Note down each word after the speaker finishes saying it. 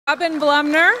Robin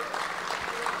Blumner.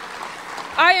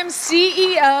 I am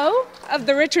CEO of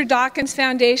the Richard Dawkins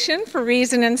Foundation for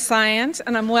Reason and Science,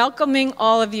 and I'm welcoming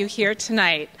all of you here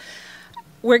tonight.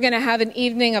 We're going to have an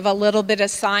evening of a little bit of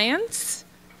science,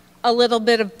 a little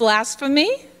bit of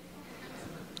blasphemy,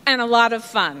 and a lot of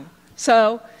fun.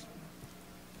 So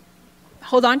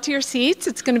hold on to your seats.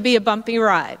 It's going to be a bumpy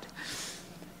ride.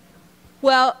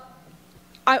 Well,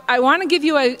 I want to give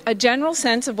you a general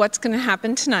sense of what's going to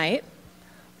happen tonight.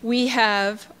 We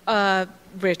have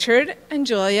Richard and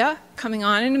Julia coming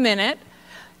on in a minute.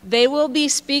 They will be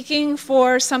speaking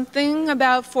for something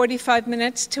about 45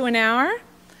 minutes to an hour,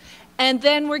 and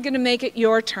then we're going to make it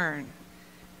your turn.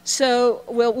 So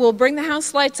we'll bring the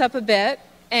house lights up a bit,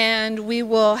 and we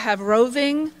will have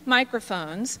roving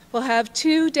microphones. We'll have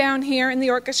 2 down here in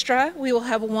the orchestra. We will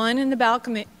have 1 in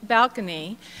the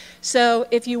balcony. So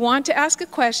if you want to ask a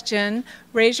question,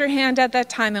 raise your hand at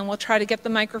that time, and we'll try to get the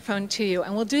microphone to you.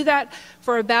 And we'll do that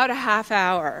for about a half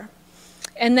hour.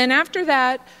 And then after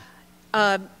that,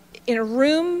 in a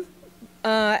room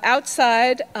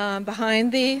outside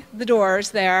behind the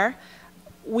doors there,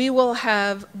 we will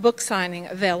have book signing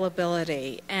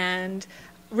availability. And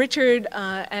Richard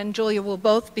and Julia will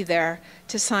both be there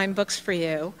to sign books for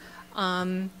you.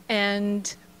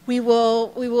 And we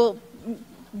will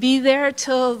be there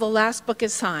till the last book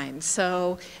is signed.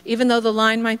 So even though the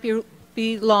line might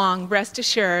be long, rest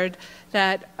assured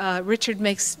that Richard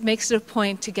makes it a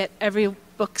point to get every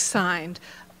book signed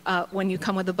when you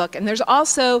come with a book. And there's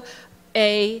also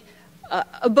a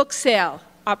book sale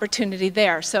opportunity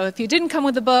there. So if you didn't come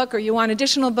with a book or you want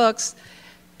additional books,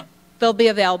 they'll be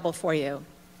available for you.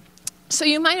 So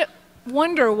you might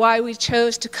wonder why we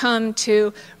chose to come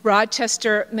to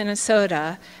Rochester,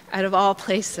 Minnesota, out of all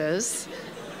places.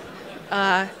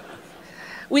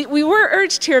 We were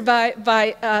urged here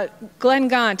by Glenn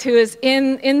Gaunt, who is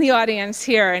in the audience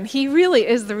here, and he really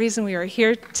is the reason we are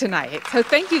here tonight. So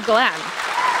thank you, Glenn.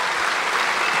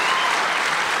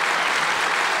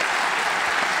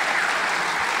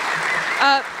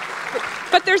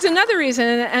 But there's another reason,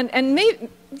 and maybe,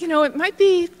 you know, it might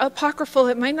be apocryphal,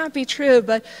 it might not be true,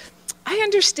 but I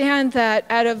understand that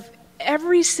out of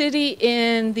every city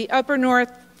in the upper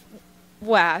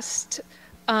Northwest,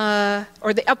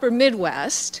 or the upper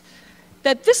Midwest,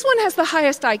 that this one has the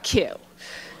highest IQ.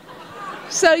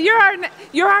 So you're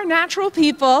our natural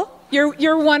people.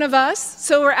 You're one of us.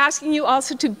 So we're asking you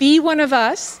also to be one of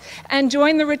us and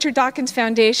join the Richard Dawkins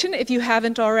Foundation. If you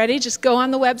haven't already, just go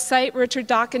on the website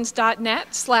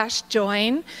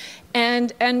richarddawkins.net/join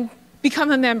and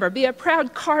become a member. Be a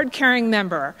proud card-carrying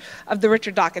member of the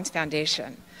Richard Dawkins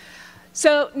Foundation.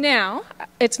 So now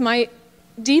it's my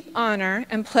deep honor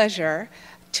and pleasure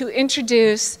to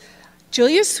introduce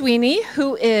Julia Sweeney,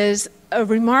 who is a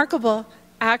remarkable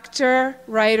actor,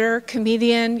 writer,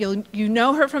 comedian. You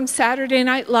know her from Saturday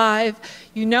Night Live.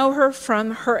 You know her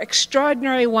from her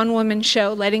extraordinary one-woman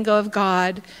show, Letting Go of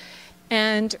God,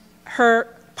 and her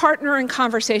partner in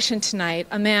conversation tonight,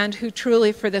 a man who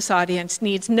truly, for this audience,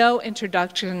 needs no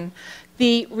introduction,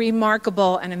 the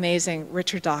remarkable and amazing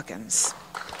Richard Dawkins.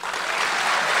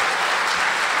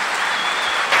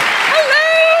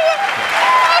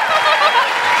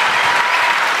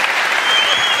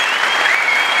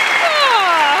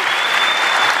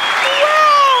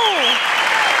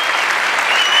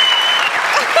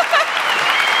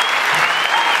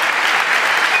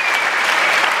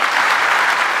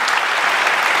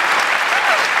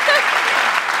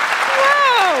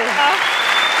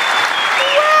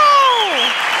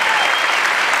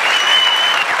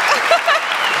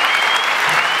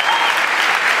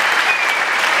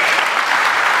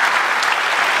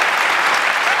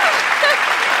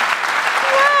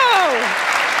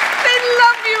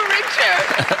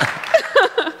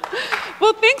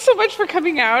 For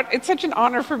coming out. It's such an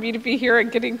honor for me to be here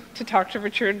and getting to talk to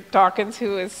Richard Dawkins,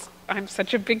 who I'm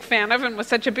such a big fan of and was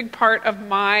such a big part of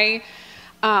my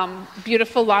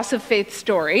beautiful loss of faith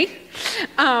story.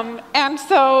 And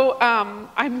so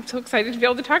I'm so excited to be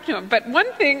able to talk to him. But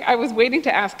one thing I was waiting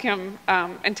to ask him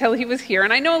until he was here,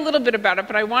 and I know a little bit about it,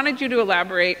 but I wanted you to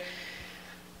elaborate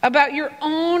about your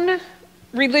own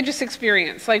religious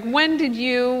experience. Like,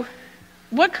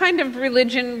 what kind of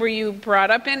religion were you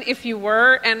brought up in, if you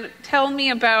were? And tell me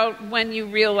about when you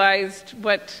realized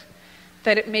that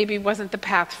it maybe wasn't the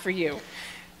path for you.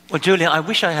 Well, Julia, I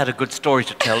wish I had a good story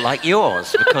to tell like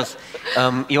yours, because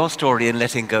your story in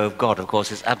Letting Go of God, of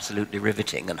course, is absolutely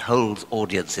riveting and holds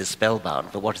audiences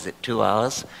spellbound for, what is it, 2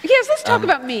 hours? Yes, let's talk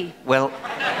about me. Well,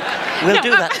 we'll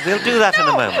do that. We'll do that in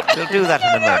a moment. We'll do that in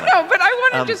a moment. No, but I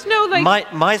want to just know, like...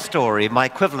 My story, my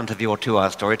equivalent of your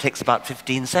 2-hour story, takes about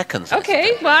 15 seconds.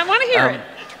 Okay, well, I want to hear it.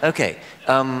 Okay.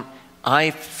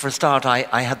 For a start,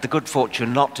 I had the good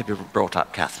fortune not to be brought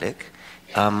up Catholic.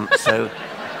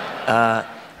 I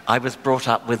was brought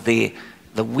up with the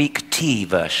weak tea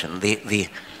version, the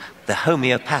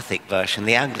homeopathic version,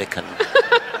 the Anglican.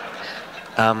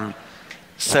 And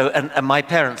my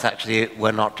parents actually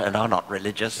were not and are not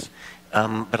religious,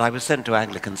 but I was sent to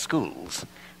Anglican schools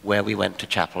where we went to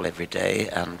chapel every day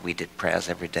and we did prayers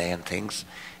every day and things,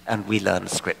 and we learned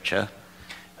scripture.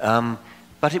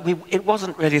 But it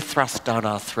wasn't really thrust down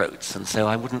our throats, and so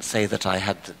I wouldn't say that I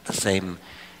had the same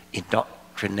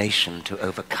indoctrination to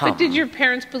overcome. But did your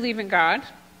parents believe in God?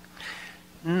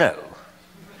 No.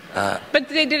 But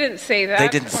they didn't say that? They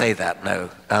didn't say that,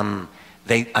 no.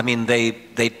 They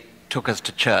took us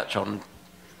to church on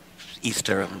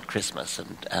Easter and Christmas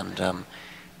and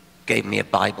gave me a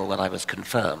Bible when I was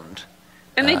confirmed.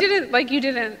 And they didn't, like you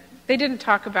didn't, they didn't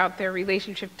talk about their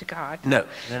relationship to God? No.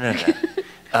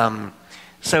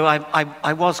 So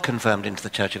I was confirmed into the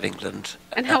Church of England.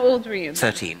 And how old were you then?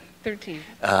 13. 13.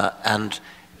 And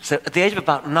so at the age of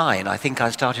about 9, I think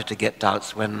I started to get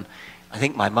doubts when I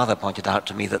think my mother pointed out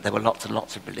to me that there were lots and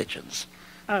lots of religions.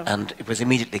 Oh. And it was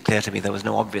immediately clear to me there was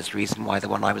no obvious reason why the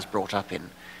one I was brought up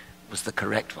in was the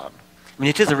correct one. I mean,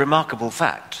 it is a remarkable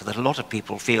fact that a lot of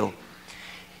people feel,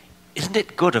 isn't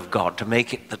it good of God to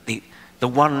make it that the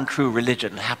one true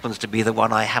religion happens to be the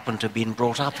one I happen to have been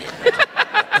brought up in?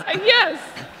 Yes.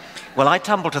 Well, I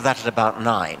tumbled to that at about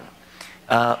 9.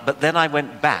 But then I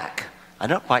went back. I'm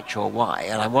not quite sure why,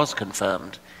 and I was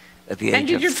confirmed at the age of 13. And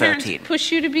did your parents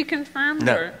push you to be confirmed?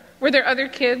 No. Or were there other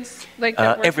kids like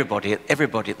that? Everybody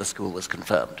at the school was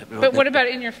confirmed. But what about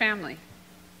in your family?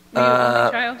 Were you an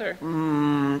only child? Or?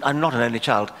 I'm not an only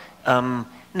child. No,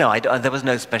 there was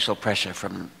no special pressure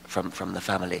from the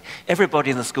family. Everybody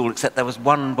in the school, except there was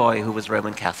one boy who was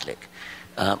Roman Catholic.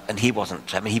 And he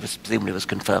wasn't. I mean, he presumably was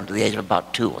confirmed at the age of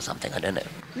about 2 or something. I don't know.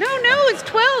 No, it's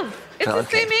 12. It's the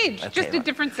same age, just a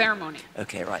different ceremony.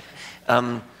 Okay, right.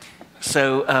 And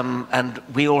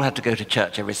we all had to go to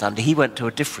church every Sunday. He went to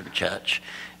a different church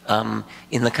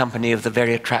in the company of the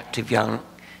very attractive young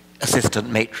assistant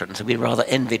matron. So we rather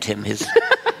envied him his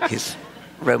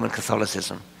Roman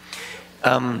Catholicism.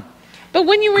 But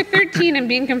when you were 13 and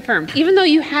being confirmed, even though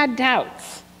you had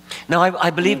doubts. No,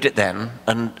 I believed it then,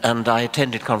 and I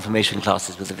attended confirmation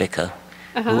classes with the vicar,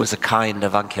 who was a kind,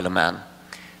 avuncular man,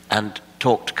 and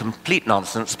talked complete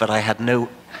nonsense, but I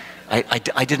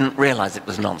didn't realize it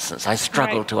was nonsense. I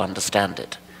struggled to understand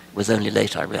it. It was only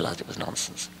later I realized it was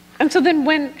nonsense. And so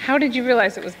then how did you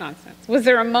realize it was nonsense? Was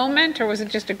there a moment, or was it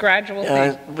just a gradual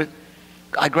thing?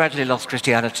 I gradually lost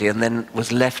Christianity and then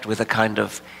was left with a kind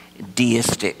of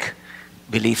deistic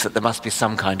belief that there must be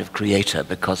some kind of creator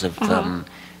because of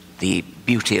the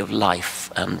beauty of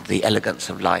life and the elegance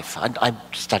of life. I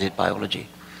studied biology.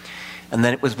 And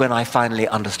then it was when I finally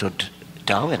understood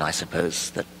Darwin, I suppose,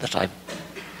 that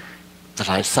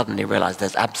I suddenly realized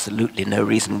there's absolutely no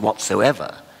reason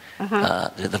whatsoever.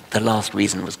 The last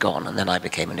reason was gone, and then I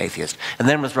became an atheist. And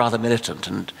then was rather militant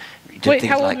and did Wait,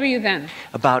 things how old like, were you then?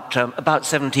 About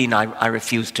 17, I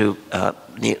refused to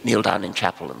kneel down in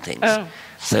chapel and things. Oh.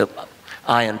 So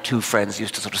I and 2 friends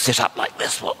used to sort of sit up like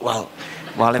this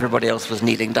while everybody else was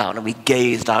kneeling down, and we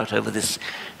gazed out over this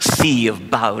sea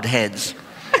of bowed heads.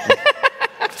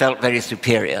 Felt very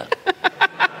superior.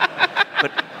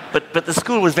 But the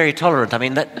school was very tolerant. I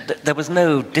mean, there was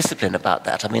no discipline about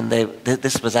that. I mean,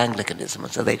 this was Anglicanism,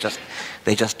 and so we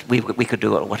could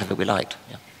do whatever we liked.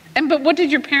 Yeah. But what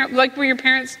did your parents, like, were your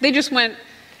parents, they just went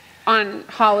on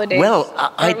holidays? Well,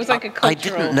 it was like a cultural... I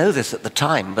didn't know this at the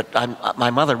time, but my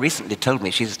mother recently told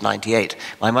me, she's 98,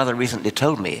 my mother recently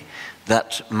told me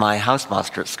that my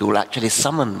housemaster at school actually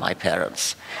summoned my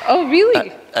parents. Oh,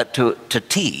 really? To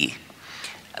tea,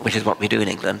 which is what we do in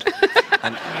England.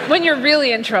 And, when you're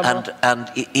really in trouble.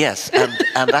 Yes,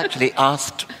 and actually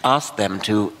asked them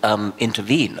to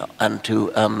intervene and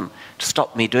to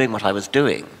stop me doing what I was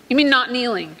doing. You mean not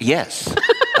kneeling? Yes.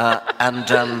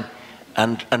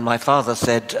 And my father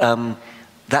said,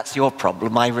 that's your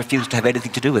problem. I refuse to have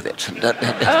anything to do with it.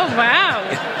 Oh, wow.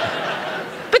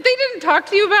 But they didn't talk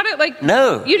to you about it? Like,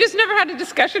 no. You just never had a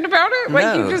discussion about it?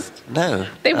 Like, no.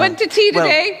 They went to tea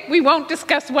today. We won't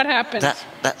discuss what happened.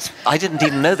 I didn't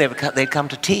even know they'd come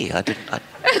to tea.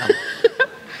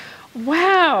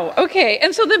 Wow. Okay.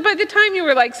 And so then by the time you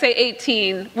were, like, say,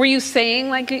 18, were you saying,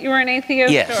 like, you were an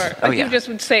atheist? Yes. Or you just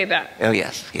would say that? Oh,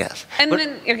 yes. And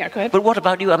then, go ahead. But what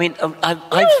about you? I mean, let's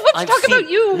talk about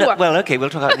you. No, well, okay, we'll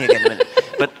talk about me again in a minute.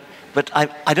 But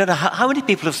I don't know, how many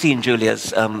people have seen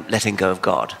Julia's Letting Go of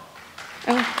God?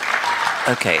 Oh.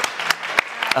 Okay.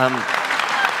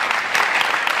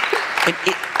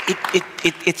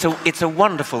 it's a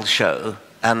wonderful show,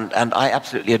 and I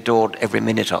absolutely adored every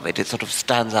minute of it. It sort of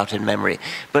stands out in memory.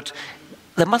 But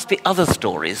there must be other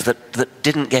stories that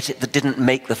didn't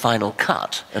make the final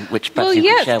cut, and which perhaps you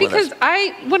could share with us.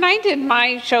 Because when I did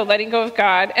my show, Letting Go of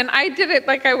God, and I did it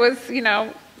like I was,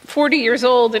 40 years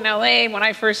old in LA when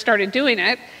I first started doing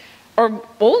it, or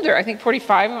older, I think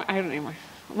 45, I don't know,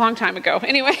 a long time ago.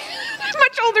 Anyway, I'm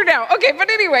much older now. Okay, but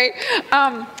anyway,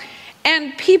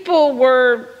 and people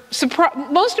were surprised.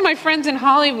 Most of my friends in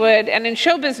Hollywood and in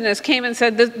show business came and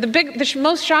said, the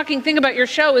most shocking thing about your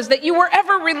show is that you were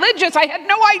ever religious. I had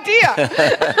no idea.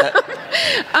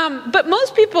 But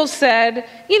most people said,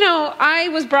 I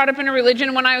was brought up in a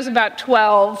religion. When I was about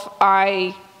 12,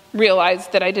 I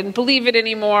realized that I didn't believe it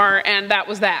anymore, and that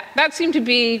was that. That seemed to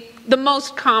be the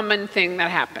most common thing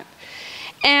that happened.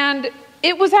 And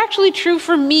it was actually true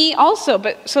for me also.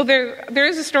 But so there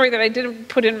is a story that I didn't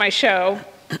put in my show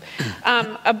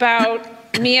about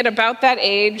me at about that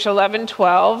age, 11,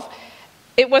 12.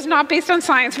 It was not based on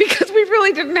science because we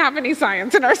really didn't have any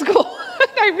science in our school.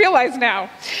 I realize now.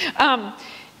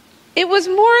 It was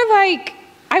more like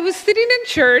I was sitting in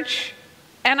church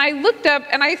and I looked up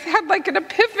and I had like an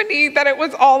epiphany that it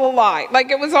was all a lie.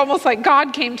 Like it was almost like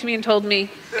God came to me and told me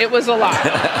it was a lie.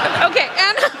 Okay,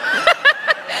 and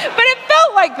but it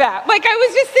felt like that. Like I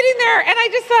was just sitting there and I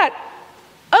just thought,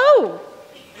 oh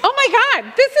my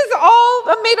God, this is all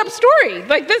a made-up story.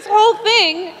 Like this whole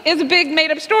thing is a big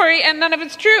made-up story and none of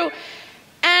it's true.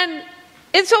 And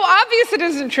it's so obvious it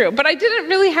isn't true, but I didn't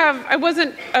really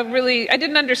I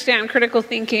didn't understand critical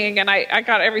thinking, and I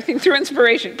got everything through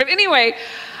inspiration. But anyway,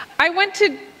 I went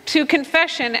to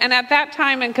confession, and at that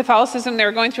time in Catholicism, they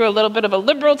were going through a little bit of a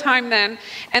liberal time then,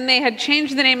 and they had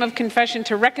changed the name of confession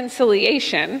to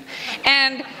reconciliation,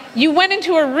 and you went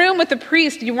into a room with the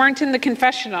priest, you weren't in the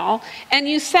confessional, and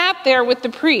you sat there with the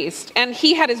priest, and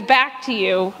he had his back to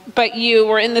you, but you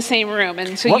were in the same room.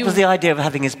 And so what was the idea of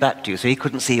having his back to you, so he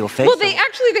couldn't see your face? Well,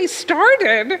 they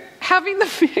started having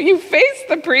you face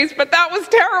the priest, but that was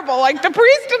terrible. Like, the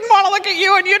priest didn't want to look at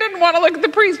you, and you didn't want to look at the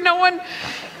priest. No one,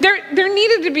 there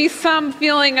needed to be some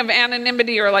feeling of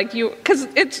anonymity, or like because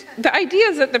the idea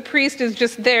is that the priest is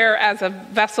just there as a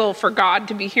vessel for God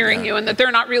to be hearing you, and that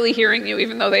they're not really hearing you,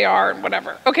 even though they are, and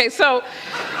whatever. Okay, so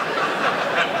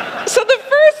the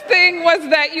first thing was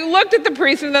that you looked at the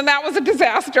priest, and then that was a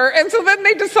disaster, and so then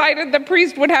they decided the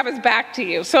priest would have his back to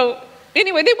you. So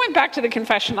anyway, they went back to the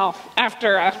confessional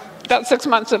after about 6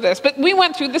 months of this, but we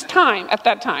went through this time at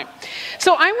that time.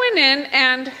 So I went in,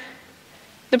 and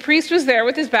the priest was there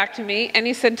with his back to me, and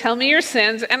he said, "Tell me your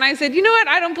sins." And I said, "You know what?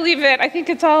 I don't believe it. I think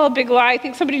it's all a big lie. I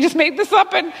think somebody just made this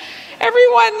up, and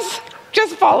everyone's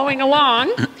just following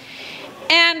along."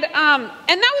 And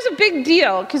that was a big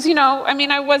deal, because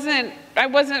I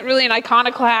wasn't really an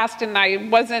iconoclast, and I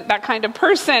wasn't that kind of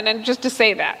person, and just to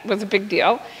say that was a big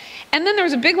deal. And then there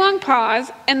was a big long pause,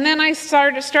 and then I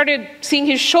started seeing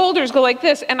his shoulders go like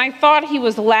this, and I thought he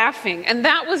was laughing, and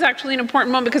that was actually an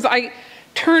important moment, because I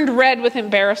turned red with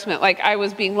embarrassment, like I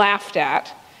was being laughed at.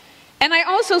 And I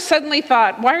also suddenly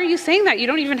thought, why are you saying that? You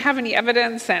don't even have any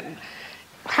evidence, and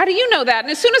how do you know that? And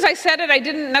as soon as I said it, I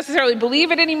didn't necessarily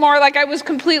believe it anymore. Like I was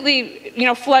completely,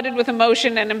 flooded with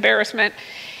emotion and embarrassment.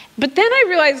 But then I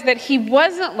realized that he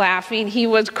wasn't laughing, he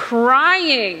was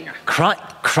crying.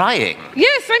 Crying?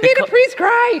 Yes, I made a priest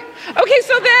cry. Okay,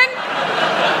 so then,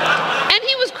 and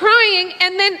he was crying,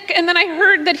 and then I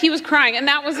heard that he was crying, and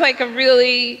that was like a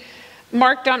really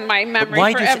marked on my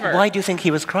memory forever. Why do you think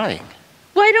he was crying?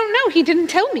 Well, I don't know, he didn't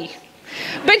tell me.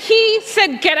 But he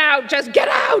said, "Get out, just get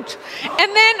out."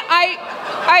 And then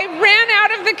I ran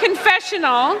out of the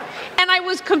confessional, and I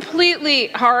was completely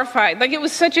horrified. Like, it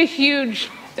was such a huge,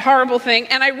 horrible thing.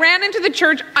 And I ran into the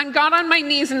church and got on my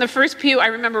knees in the first pew. I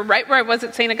remember right where I was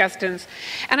at St. Augustine's.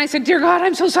 And I said, "Dear God,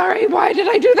 I'm so sorry. Why did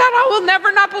I do that? I will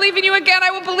never not believe in you again.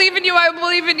 I will believe in you. I will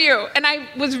believe in you." And I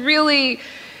was really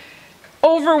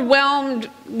overwhelmed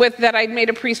with that I'd made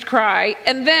a priest cry.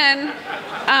 And then,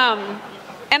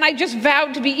 and I just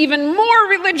vowed to be even more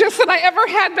religious than I ever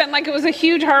had been. Like, it was a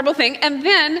huge, horrible thing. And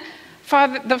then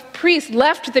the priest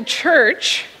left the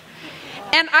church.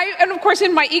 And of course,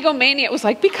 in my egomania, it was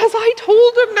like, because I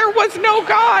told him there was no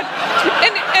God.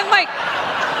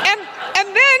 And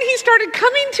then he started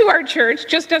coming to our church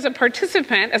just as a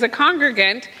participant, as a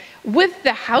congregant, with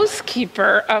the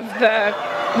housekeeper of the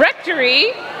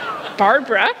rectory,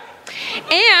 Barbara.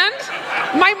 And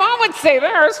my mom would say,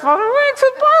 "There's Father Waits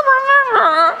and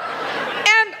Barbara."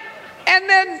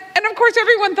 And of course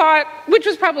everyone thought, which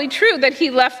was probably true, that he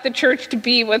left the church to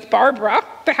be with Barbara,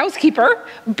 the housekeeper.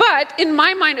 But in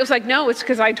my mind, it was like, no, it's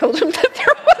because I told him that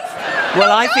there was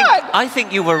Well, I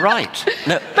think you were right.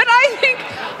 No. But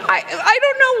I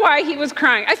don't know why he was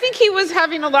crying. I think he was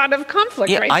having a lot of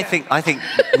conflict right there. I think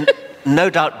no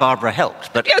doubt Barbara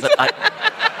helped, but, Yes.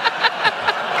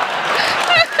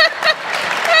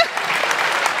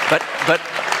 but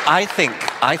I think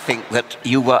that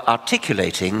you were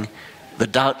articulating the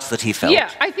doubts that he felt.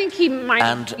 Yeah, I think he might.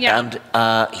 And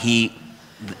he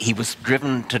was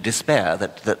driven to despair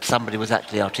that somebody was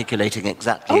actually articulating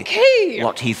exactly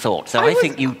what he thought. So I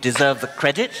think you deserve the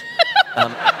credit.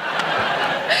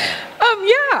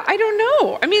 Yeah, I don't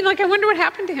know. I mean, like, I wonder what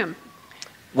happened to him.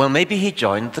 Well, maybe he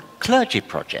joined the Clergy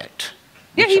Project.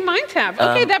 Yeah, he might have.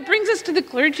 Okay, that brings us to the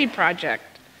Clergy Project.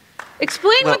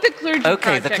 Explain what the Clergy Project is.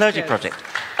 Okay, the Clergy Project.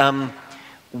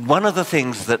 One of the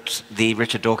things that the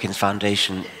Richard Dawkins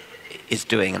Foundation is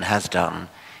doing and has done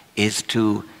is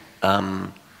to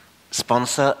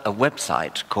sponsor a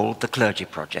website called the Clergy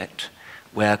Project,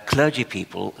 where clergy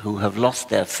people who have lost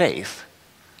their faith,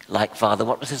 like Father,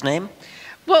 what was his name?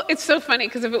 Well, it's so funny,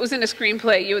 because if it was in a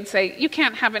screenplay, you would say, you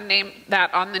can't have a name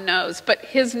that on the nose, but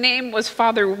his name was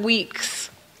Father Weeks.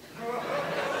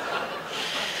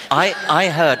 I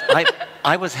heard,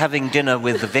 I was having dinner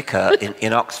with the vicar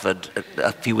in Oxford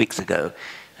a few weeks ago,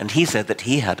 and he said that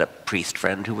he had a priest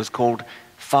friend who was called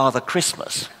Father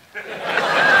Christmas.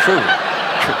 True.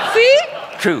 See?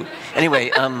 True. Anyway,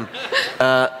 see,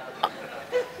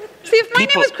 if my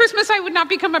name was Christmas, I would not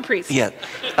become a priest. Yeah.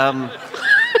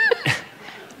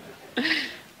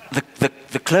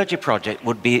 The Clergy Project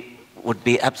would be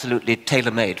absolutely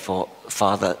tailor-made for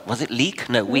Father, was it Leek?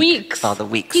 No, Weeks. Father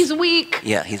Weeks. He's weak.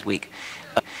 Yeah, he's weak.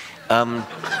 But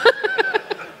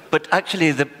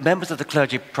actually, the members of the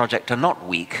Clergy Project are not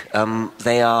weak.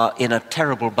 They are in a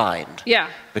terrible bind. Yeah.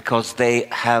 Because they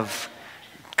have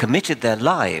committed their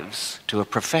lives to a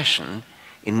profession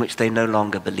in which they no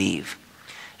longer believe.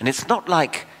 And it's not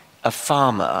like a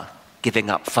farmer giving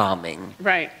up farming,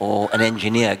 right, or an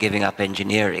engineer giving up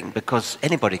engineering, because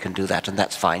anybody can do that, and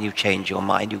that's fine. You change your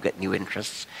mind, you get new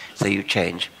interests, so you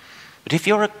change. But if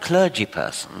you're a clergy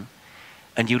person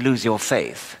and you lose your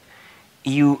faith,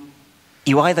 you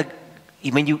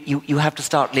have to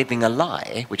start living a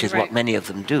lie, which is what many of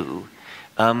them do,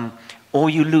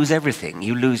 or you lose everything.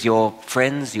 You lose your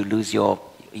friends, you lose your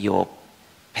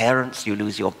parents, you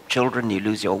lose your children, you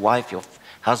lose your wife, your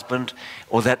husband,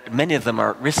 or that many of them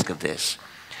are at risk of this.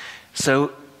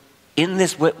 So in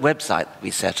this website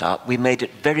we set up, we made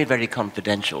it very, very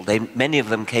confidential. Many of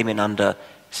them came in under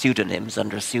pseudonyms,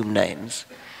 under assumed names.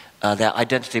 Their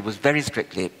identity was very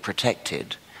strictly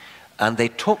protected, and they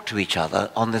talked to each other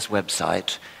on this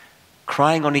website,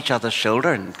 crying on each other's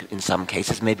shoulder, and in some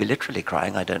cases maybe literally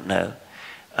crying, I don't know,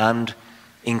 and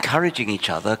encouraging each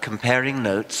other, comparing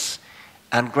notes,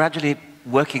 and gradually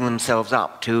working themselves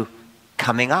up to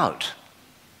coming out,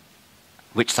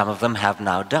 which some of them have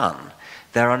now done.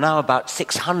 There are now about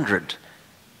 600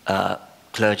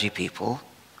 clergy people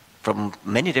from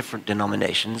many different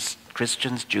denominations,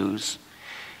 Christians, Jews,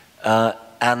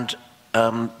 and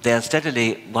they're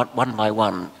steadily, one by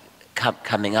one,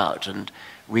 coming out and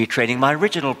retraining. My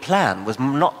original plan was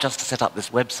not just to set up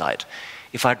this website.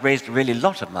 If I'd raised a really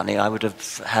lot of money, I would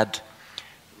have had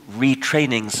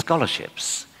retraining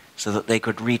scholarships so that they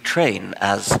could retrain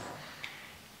as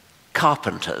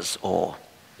carpenters or...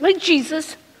 Like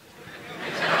Jesus.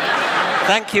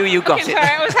 Thank you, you got it. Sorry,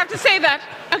 I always have to say that.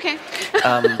 Okay.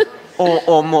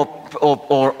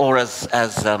 or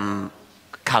as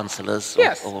counselors,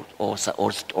 yes,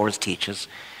 or as teachers.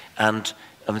 And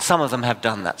some of them have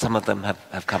done that. Some of them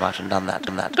have come out and done that.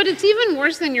 But it's even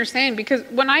worse than you're saying, because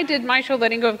when I did my show,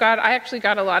 Letting Go of God, I actually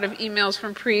got a lot of emails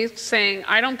from priests saying,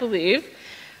 I don't believe,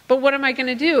 but what am I going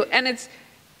to do? And it's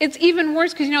even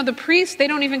worse because, the priests, they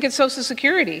don't even get Social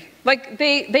Security. Like,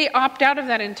 they opt out of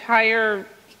that entire,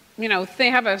 they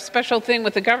have a special thing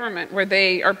with the government where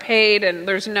they are paid and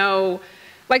there's no,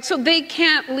 so they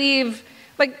can't leave.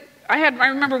 I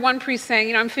remember one priest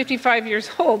saying, I'm 55 years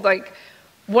old,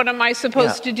 what am I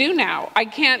supposed to do now? I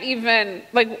can't even,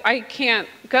 I can't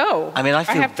go. I mean, I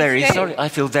feel very sorry. I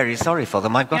feel very sorry for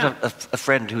them. I've got a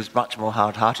friend who's much more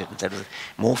hard-hearted and said,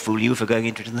 more fool you for going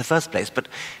into it in the first place. But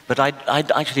I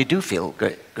actually do feel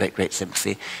great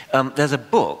sympathy. There's a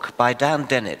book by Dan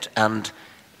Dennett and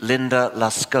Linda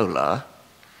Lascola.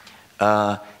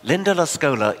 Linda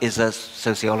Lascola is a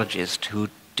sociologist who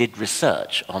did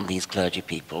research on these clergy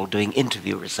people, doing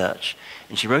interview research.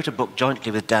 And she wrote a book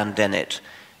jointly with Dan Dennett,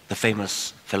 the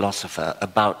famous philosopher,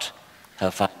 about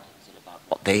her findings and about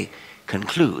what they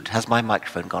conclude. Has my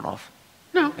microphone gone off?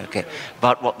 No. Okay.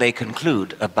 About what they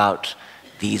conclude about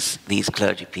these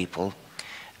clergy people.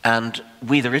 And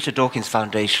we, the Richard Dawkins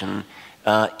Foundation,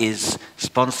 is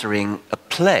sponsoring a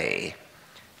play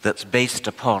that's based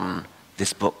upon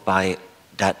this book by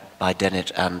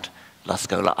Dennett and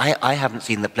Lascola. I haven't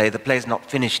seen the play. The play's not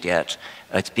finished yet.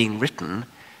 It's being written,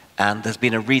 and there's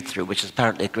been a read-through, which is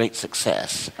apparently a great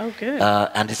success. Oh, good.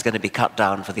 And it's going to be cut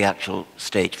down for the actual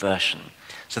stage version.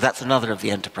 So that's another of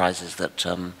the enterprises that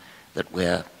that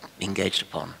we're engaged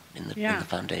upon in the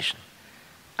foundation.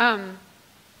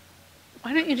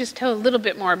 Why don't you just tell a little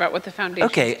bit more about what the foundation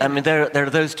is? Okay, I mean, there are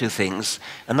those two things.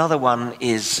 Another one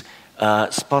is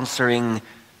sponsoring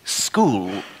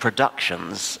school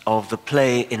productions of the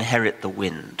play Inherit the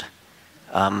Wind.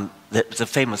 There's a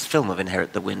famous film of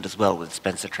Inherit the Wind as well, with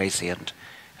Spencer Tracy and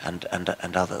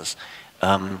others.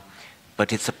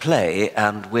 But it's a play,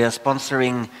 and we're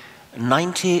sponsoring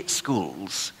 90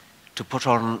 schools to put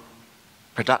on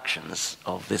productions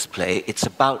of this play. It's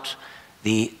about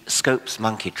the Scopes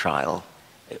monkey trial,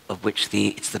 of which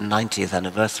it's the 90th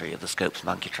anniversary of the Scopes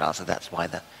monkey trial, so that's why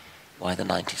the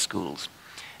 90 schools.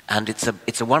 And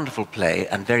it's a wonderful play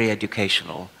and very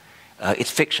educational.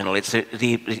 It's fictional. It's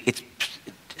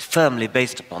firmly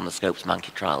based upon the Scopes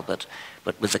monkey trial, but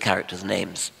with the characters'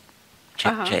 names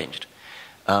changed.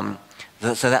 So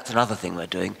that's another thing we're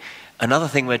doing. Another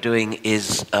thing we're doing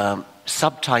is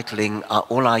subtitling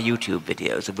all our YouTube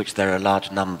videos, of which there are a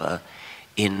large number,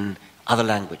 in other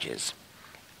languages,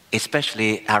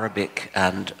 especially Arabic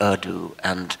and Urdu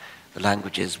and the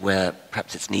languages where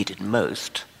perhaps it's needed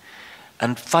most.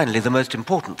 And finally, the most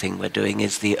important thing we're doing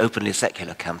is the Openly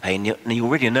Secular campaign. You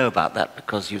already know about that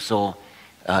because you saw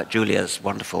Julia's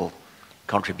wonderful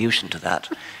contribution to that.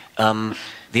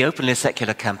 The Openly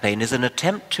Secular campaign is an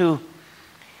attempt to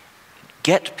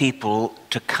get people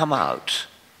to come out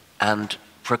and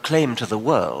proclaim to the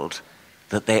world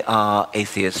that they are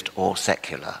atheist or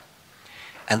secular.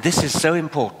 And this is so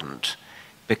important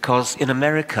because in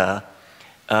America,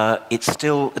 it's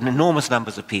still, enormous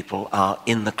numbers of people are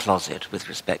in the closet with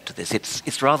respect to this.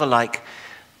 It's rather like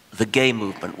the gay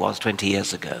movement was 20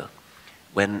 years ago,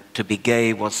 when to be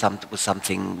gay was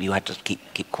something you had to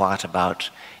keep quiet about.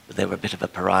 They were a bit of a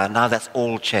pariah. Now that's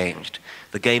all changed.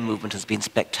 The gay movement has been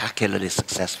spectacularly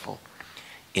successful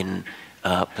in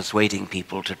persuading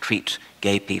people to treat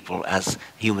gay people as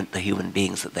the human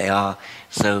beings that they are.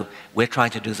 So we're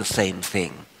trying to do the same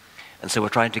thing. And so we're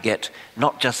trying to get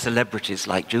not just celebrities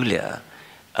like Julia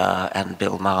and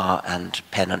Bill Maher and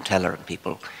Penn and Teller and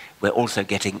people, we're also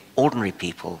getting ordinary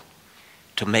people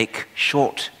to make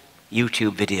short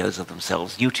YouTube videos of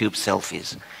themselves, YouTube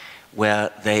selfies, where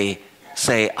they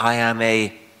say, I am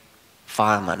a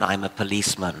fireman, I'm a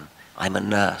policeman, I'm a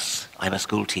nurse, I'm a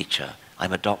school teacher,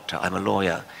 I'm a doctor, I'm a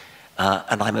lawyer,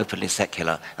 and I'm openly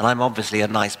secular. And I'm obviously a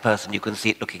nice person. You can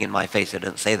see it looking in my face. I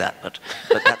don't say that, but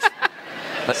that's...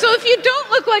 But so if you don't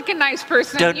look like a nice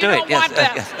person, you don't want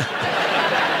them.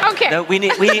 Yes. Okay. No,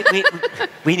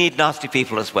 we need nasty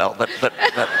people as well.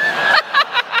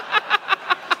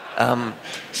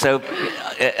 So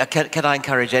can I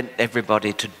encourage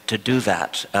everybody to do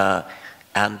that?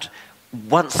 And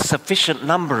once a sufficient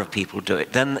number of people do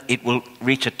it, then it will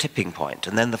reach a tipping point,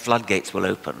 and then the floodgates will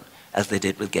open, as they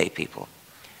did with gay people.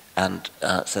 And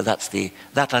so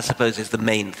that I suppose is the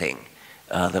main thing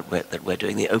that we're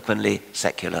doing, the Openly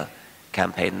Secular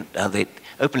campaign. The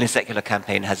Openly Secular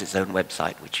campaign has its own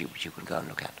website, which you can go and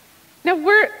look at. Now,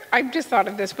 I've just thought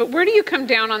of this, but where do you come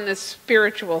down on this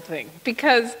spiritual thing?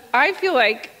 Because I feel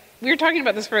like, we were talking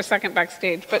about this for a second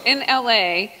backstage, but in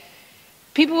LA,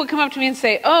 people would come up to me and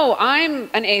say, oh, I'm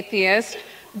an atheist,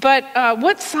 but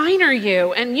what sign are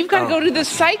you? And you've got to go to the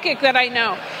psychic that I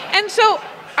know. And so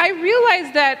I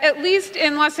realized that, at least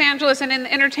in Los Angeles and in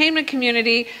the entertainment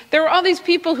community, there were all these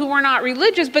people who were not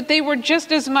religious, but they were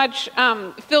just as much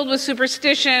filled with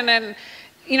superstition and,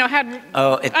 you know, had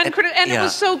it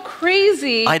was so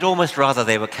crazy. I'd almost rather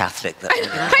they were Catholic.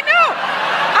 I know.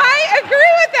 I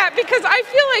agree with that, because I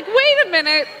feel like, wait a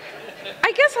minute,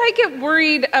 I guess I get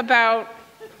worried about,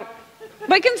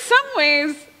 like, in some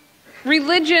ways,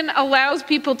 religion allows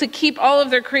people to keep all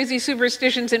of their crazy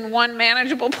superstitions in one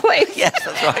manageable place. Yes,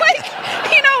 that's right. Like,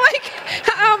 you know, like...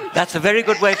 that's a very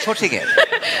good way of putting it.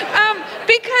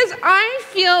 Because I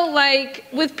feel like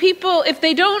with people, if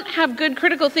they don't have good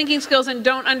critical thinking skills and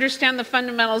don't understand the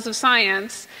fundamentals of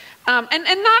science,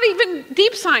 and not even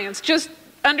deep science, just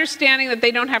understanding that they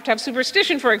don't have to have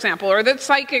superstition, for example, or that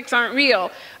psychics aren't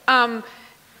real,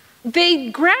 they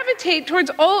gravitate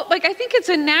towards I think it's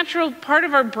a natural part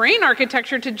of our brain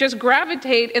architecture to just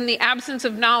gravitate in the absence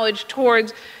of knowledge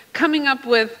towards coming up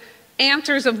with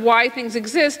answers of why things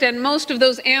exist, and most of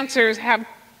those answers have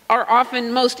are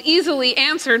often most easily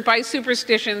answered by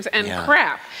superstitions and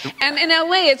crap. And in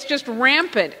LA, it's just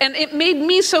rampant. And it made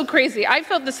me so crazy. I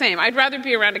felt the same. I'd rather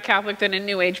be around a Catholic than a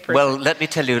New Age person. Well, let me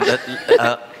tell you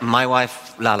that my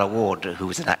wife, Lala Ward, who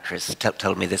was an actress,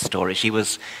 told me this story. She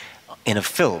was in a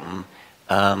film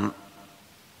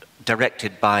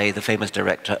directed by the famous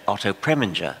director Otto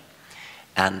Preminger.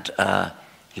 And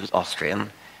he was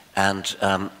Austrian. And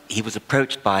he was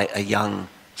approached by a young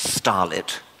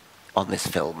starlet on this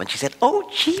film, and she said, "Oh,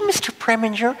 gee, Mr.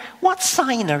 Preminger, what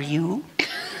sign are you?"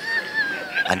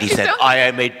 And he said, "I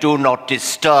am a do not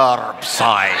disturb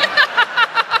sign."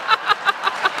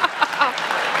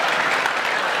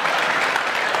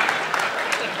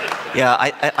 Yeah,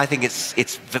 I think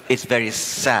it's very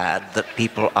sad that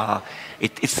people are.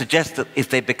 It suggests that if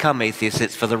they become atheists,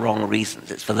 it's for the wrong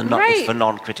reasons. It's for it's for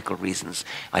non-critical reasons.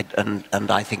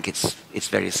 And I think it's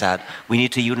very sad. We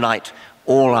need to unite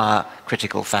all our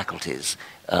critical faculties.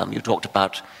 You talked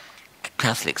about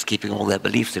Catholics keeping all their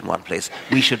beliefs in one place.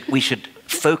 We should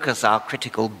focus our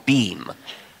critical beam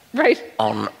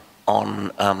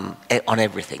on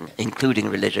everything, including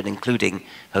religion, including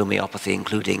homeopathy,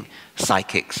 including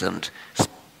psychics and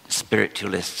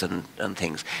spiritualists and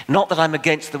things. Not that I'm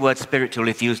against the word spiritual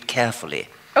if used carefully.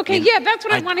 Okay, yeah, that's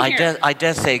what I want to hear. I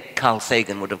dare say Carl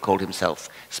Sagan would have called himself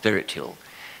spiritual.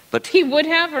 But he would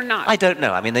have or not? I don't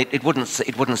know. I mean, it wouldn't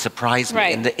surprise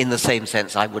me in the same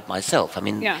sense I would myself. I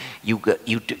mean, you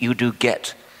do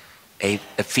get a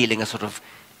feeling, a sort of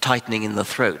tightening in the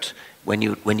throat when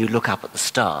you look up at the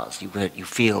stars. You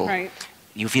feel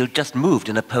just moved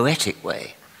in a poetic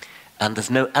way, and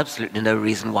there's absolutely no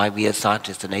reason why we as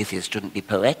scientists and atheists shouldn't be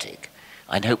poetic.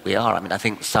 I hope we are. I mean, I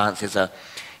think science is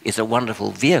a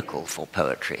wonderful vehicle for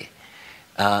poetry.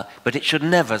 But it should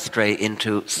never stray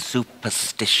into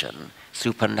superstition,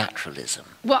 supernaturalism.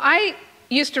 Well, I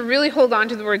used to really hold on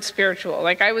to the word spiritual.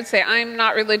 Like I would say, I'm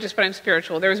not religious, but I'm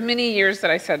spiritual. There was many years that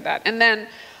I said that. And then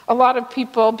a lot of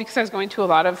people, because I was going to a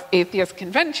lot of atheist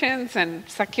conventions and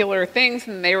secular things,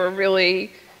 and they were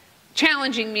really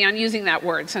challenging me on using that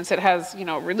word since it has,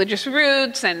 religious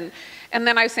roots. And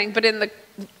then I was saying, but in the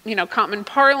common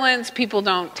parlance, people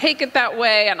don't take it that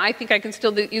way, and I think I can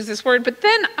still use this word. But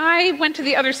then I went to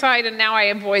the other side, and now I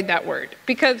avoid that word.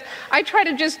 Because I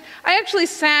actually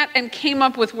sat and came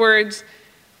up with words,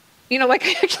 like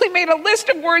I actually made a list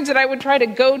of words that I would try to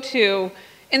go to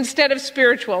instead of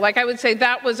spiritual. Like I would say,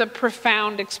 that was a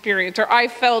profound experience, or I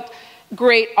felt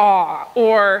great awe,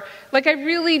 or like I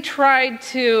really tried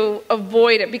to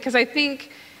avoid it, because I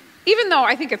think, even though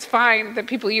I think it's fine that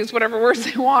people use whatever words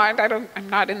they want, I'm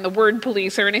not in the word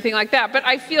police or anything like that, but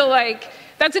I feel like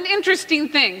that's an interesting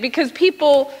thing, because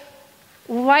people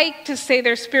like to say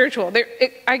they're spiritual.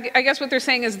 I guess what they're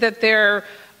saying is that they're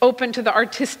open to the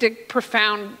artistic,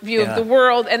 profound view of the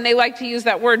world, and they like to use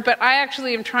that word, but I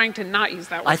actually am trying to not use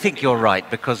that word. I think you're right,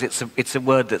 because it's a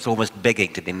word that's almost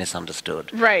begging to be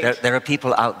misunderstood. Right. There are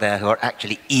people out there who are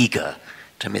actually eager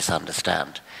to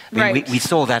misunderstand. I mean, we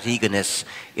saw that eagerness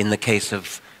in the case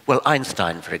of,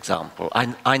 Einstein, for example.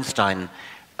 Einstein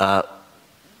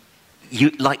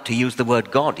liked to use the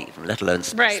word God even, let alone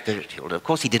spiritual. Of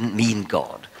course, he didn't mean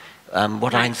God.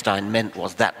 What Einstein meant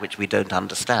was that which we don't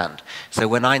understand. So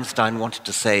when Einstein wanted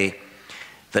to say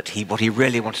that what he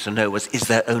really wanted to know was, is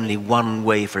there only one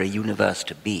way for a universe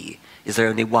to be? Is there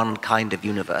only one kind of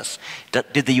universe?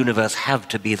 Did the universe have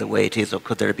to be the way it is, or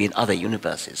could there have been other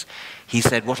universes? He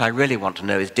said, what I really want to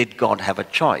know is, did God have a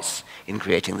choice in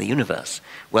creating the universe?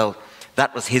 Well,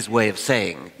 that was his way of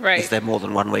saying, is there more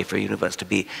than one way for a universe to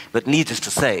be? But needless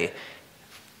to say,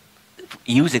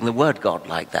 using the word God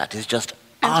like that is just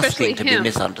asking to be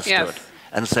misunderstood. Yes.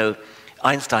 And so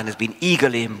Einstein has been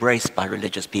eagerly embraced by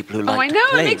religious people who like to claim. Oh,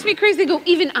 I know, it makes me crazy. They go,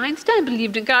 even Einstein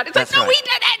believed in God. It's like, no, he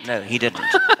didn't! No, he didn't.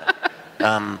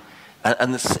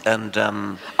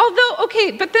 Although,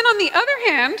 okay, but then on the other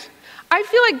hand, I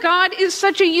feel like God is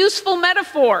such a useful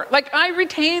metaphor. Like, I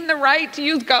retain the right to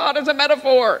use God as a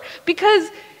metaphor.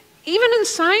 Because even in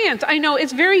science, I know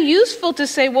it's very useful to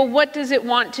say, well, what does it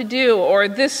want to do? Or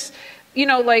this,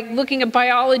 like looking at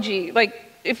biology, like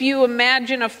if you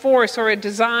imagine a force or a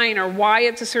design or why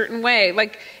it's a certain way,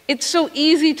 like it's so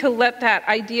easy to let that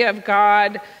idea of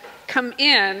God come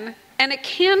in, and it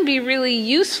can be really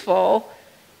useful,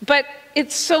 but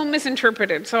it's so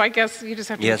misinterpreted. So I guess you just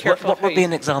have to be careful. What would be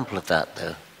an example of that,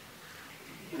 though?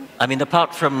 I mean,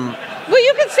 apart from... Well,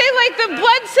 you could say, like, the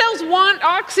blood cells want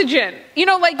oxygen.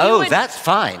 That's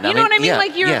fine. You know what I mean?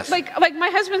 Like, you're, like my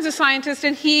husband's a scientist,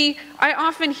 and I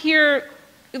often hear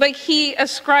like he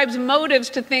ascribes motives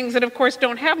to things that of course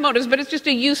don't have motives, but it's just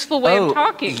a useful way of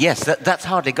talking. Yes, that's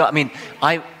hardly got. I mean,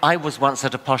 I was once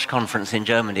at a posh conference in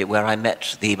Germany where I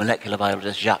met the molecular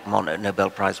biologist Jacques Monod, Nobel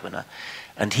Prize winner,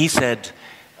 and he said,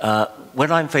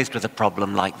 when I'm faced with a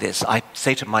problem like this, I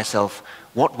say to myself,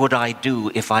 what would I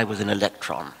do if I was an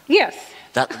electron? Yes.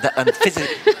 And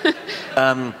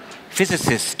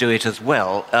physicists do it as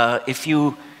well.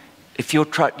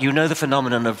 You know the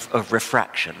phenomenon of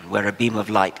refraction, where a beam of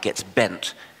light gets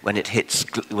bent when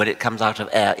it comes out of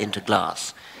air into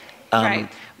glass. Right.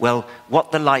 Well,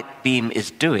 what the light beam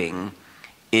is doing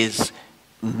is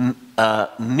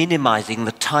minimizing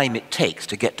the time it takes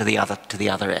to get to the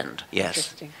other end. Yes.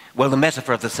 Interesting. Well, the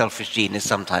metaphor of the selfish gene is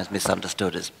sometimes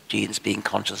misunderstood as genes being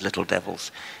conscious little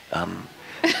devils.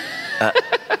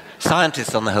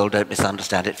 Scientists, on the whole, don't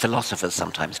misunderstand it. Philosophers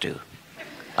sometimes do.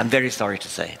 I'm very sorry to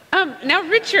say. Now,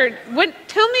 Richard,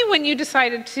 tell me when you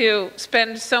decided to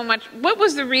spend so much. What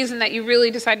was the reason that you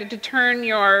really decided to turn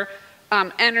your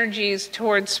energies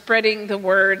towards spreading the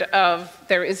word of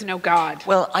there is no God?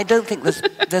 Well, I don't think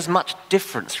there's much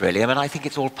difference, really. I mean, I think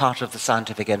it's all part of the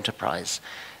scientific enterprise.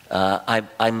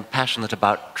 I'm passionate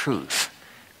about truth,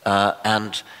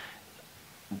 and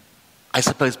I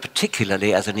suppose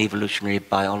particularly as an evolutionary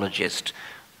biologist,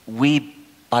 we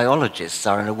biologists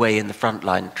are in a way in the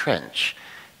frontline trench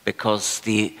because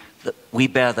we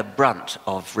bear the brunt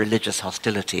of religious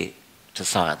hostility to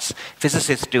science.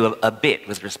 Physicists do a bit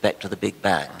with respect to the Big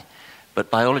Bang, but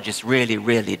biologists really,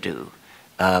 really do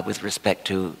with respect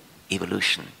to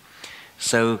evolution.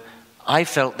 So I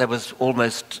felt there was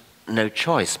almost no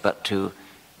choice but to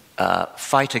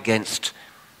fight against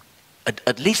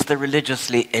at least the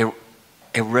religiously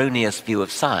erroneous view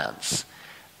of science.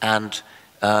 And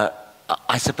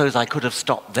I suppose I could have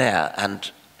stopped there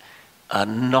and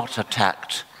not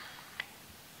attacked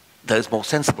those more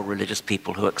sensible religious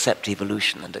people who accept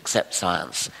evolution and accept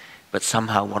science, but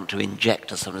somehow want to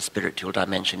inject a sort of spiritual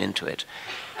dimension into it.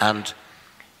 And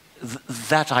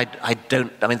that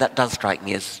that does strike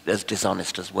me as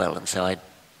dishonest as well, and so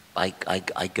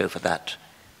I go for that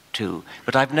too.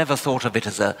 But I've never thought of it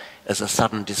as a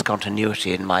sudden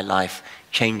discontinuity in my life,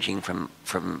 changing from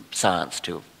science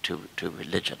to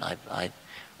religion. I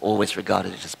always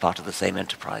regarded it as part of the same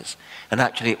enterprise. And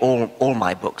actually all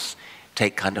my books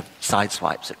take kind of side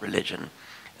swipes at religion,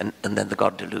 and then the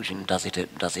God delusion does it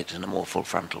in a more full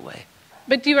frontal way.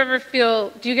 But do you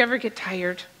ever get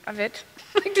tired of it?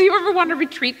 Like, do you ever want to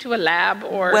retreat to a lab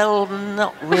or? Well,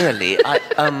 not really.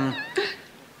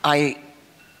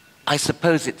 I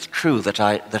suppose it's true that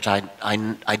I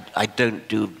don't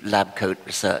do lab coat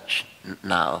research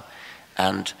now,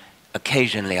 and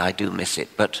occasionally I do miss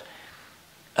it, but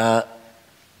I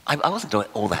wasn't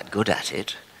all that good at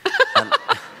it.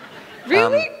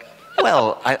 Really?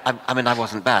 Well, I mean, I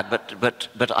wasn't bad, but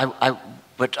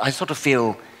I sort of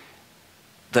feel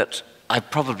that I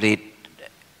probably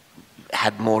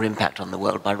had more impact on the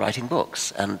world by writing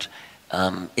books, and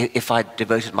if I'd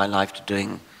devoted my life to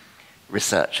doing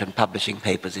research and publishing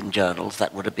papers in journals,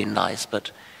 that would have been nice,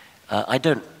 but I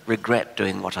don't regret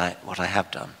doing what I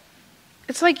have done.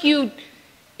 It's like you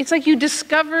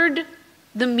discovered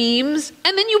the memes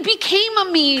and then you became a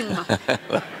meme.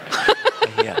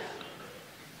 Yeah.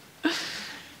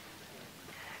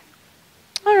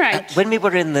 All right. When we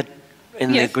were in the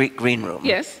Yes. Greek green room,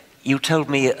 Yes. you told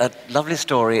me a lovely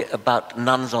story about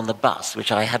nuns on the bus,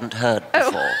 which I hadn't heard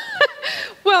before.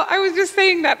 Well, I was just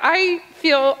saying that I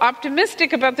feel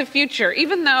optimistic about the future,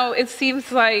 even though it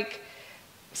seems like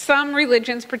some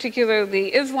religions,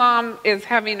 particularly Islam, is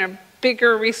having a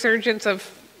bigger resurgence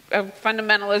of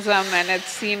fundamentalism, and it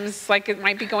seems like it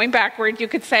might be going backward, you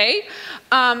could say.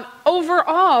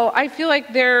 Overall, I feel like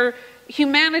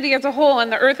humanity as a whole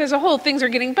and the earth as a whole, things are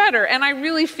getting better. And I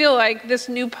really feel like this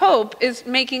new pope is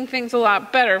making things a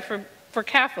lot better for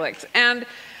Catholics. And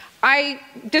I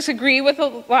disagree with a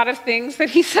lot of things that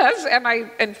he says,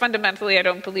 and fundamentally I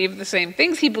don't believe the same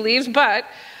things he believes, but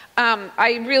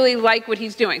I really like what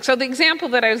he's doing. So the example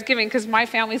that I was giving, because my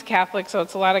family's Catholic, so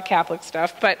it's a lot of Catholic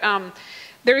stuff, but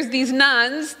there's these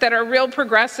nuns that are real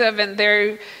progressive, and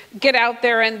they get out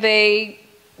there and they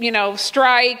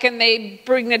strike, and they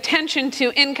bring attention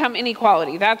to income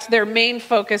inequality. That's their main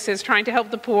focus, is trying to help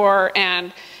the poor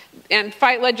and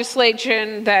fight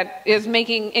legislation that is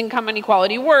making income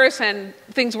inequality worse and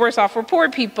things worse off for poor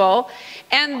people.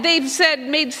 And they've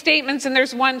made statements, and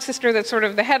there's one sister that's sort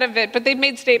of the head of it, but they've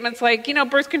made statements like,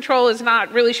 birth control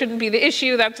really shouldn't be the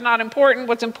issue. That's not important.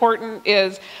 What's important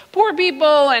is poor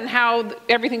people and how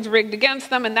everything's rigged against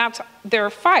them, and that's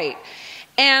their fight.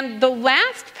 And the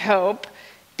last pope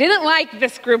didn't like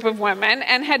this group of women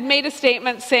and had made a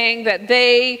statement saying that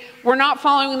they were not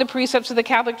following the precepts of the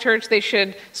Catholic Church. They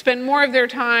should spend more of their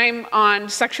time on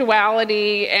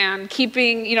sexuality and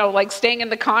keeping, like staying in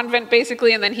the convent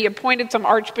basically. And then he appointed some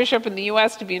archbishop in the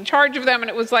US to be in charge of them. And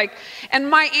it was like, and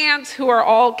my aunts, who are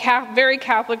all very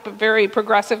Catholic but very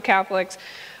progressive Catholics,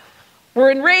 were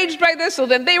enraged by this. So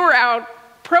then they were out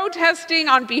protesting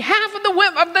on behalf of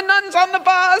the nuns on the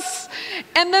bus.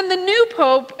 And then the new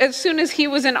pope, as soon as he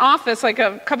was in office, like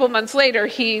a couple months later,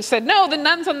 he said, no, the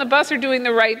nuns on the bus are doing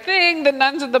the right thing. The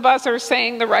nuns on the bus are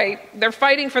saying they're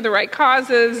fighting for the right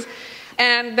causes.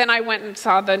 And then I went and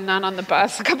saw the nun on the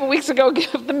bus a couple weeks ago,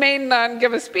 the main nun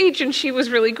give a speech, and she was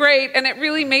really great. And it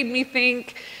really made me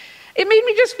think, it made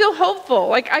me just feel hopeful.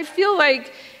 Like, I feel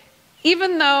like,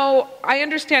 even though I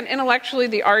understand intellectually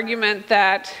the argument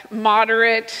that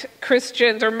moderate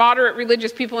Christians or moderate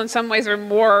religious people in some ways are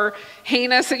more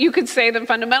heinous, you could say, than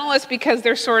fundamentalists because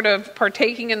they're sort of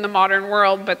partaking in the modern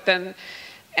world, but then,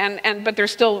 but they're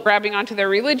still grabbing onto their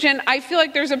religion, I feel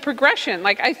like there's a progression.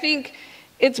 Like, I think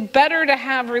it's better to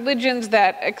have religions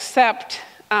that accept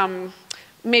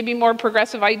maybe more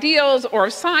progressive ideals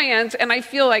or science, and I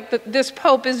feel like this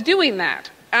Pope is doing that.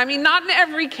 I mean, not in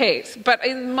every case, but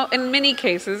in many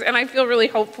cases, and I feel really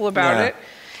hopeful about it.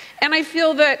 And I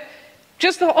feel that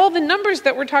just all the numbers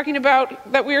that we're talking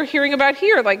about, that we're hearing about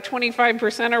here, like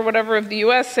 25% or whatever of the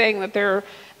US saying that they're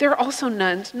also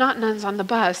nuns, not nuns on the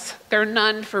bus, they're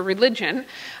none for religion.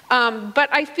 But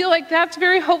I feel like that's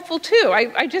very hopeful too.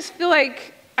 I just feel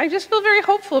very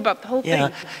hopeful about the whole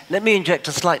thing. Let me inject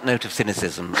a slight note of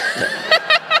cynicism.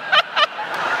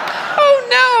 Oh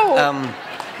no!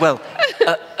 Well,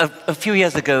 a few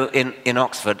years ago in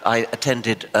Oxford, I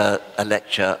attended a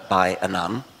lecture by a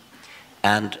nun,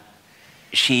 and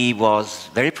she was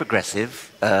very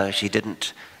progressive.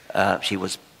 She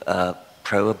was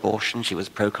pro-abortion, she was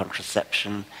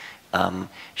pro-contraception.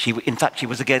 In fact, she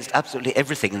was against absolutely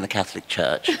everything in the Catholic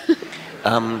Church.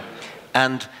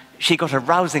 And she got a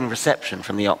rousing reception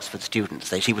from the Oxford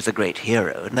students. She was a great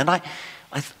hero. And then I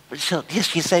thought, yes,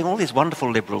 she's saying all these wonderful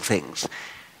liberal things.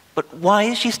 But why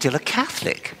is she still a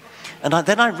Catholic? And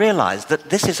then I realized that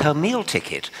this is her meal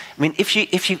ticket. I mean, if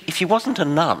she wasn't a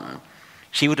nun,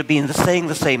 she would have been saying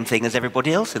the same thing as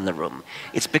everybody else in the room.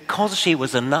 It's because she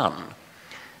was a nun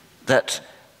that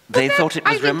they thought it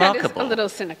was remarkable. I think that is a little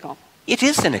cynical. It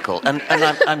is cynical,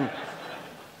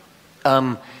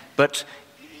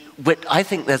 but I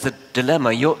think there's a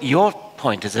dilemma. Your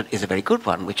point is a very good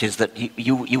one, which is that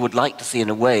you would like to see, in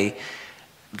a way,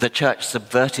 the church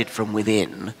subverted from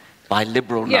within by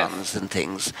liberal nuns and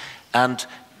things. And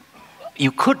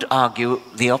you could argue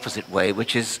the opposite way,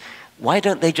 which is, why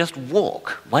don't they just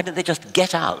walk? Why don't they just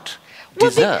get out,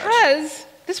 desert? Well, because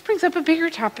this brings up a bigger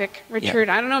topic, Richard.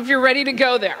 I don't know if you're ready to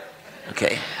go there.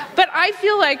 Okay. But I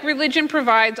feel like religion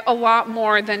provides a lot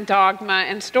more than dogma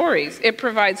and stories. It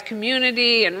provides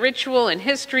community and ritual and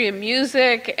history and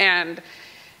music. And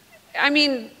I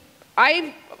mean,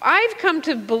 I've come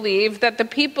to believe that the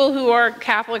people who are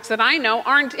Catholics that I know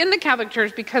aren't in the Catholic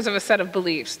Church because of a set of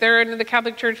beliefs. They're in the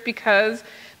Catholic Church because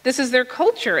this is their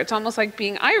culture. It's almost like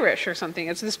being Irish or something.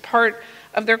 It's this part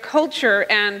of their culture,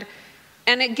 and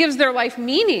it gives their life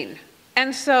meaning.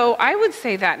 And so I would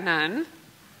say that nun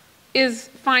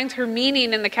finds her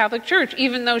meaning in the Catholic Church,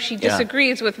 even though she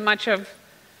disagrees with much of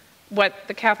what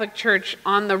the Catholic Church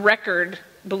on the record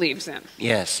believes in.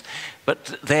 Yes,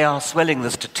 but they are swelling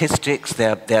the statistics.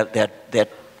 They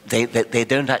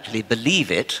don't actually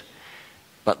believe it,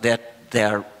 but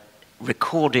they're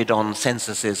recorded on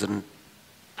censuses and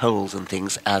polls and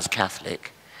things as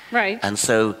Catholic. Right. And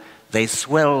so they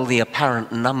swell the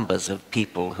apparent numbers of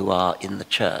people who are in the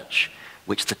church,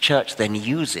 which the church then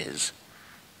uses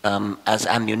as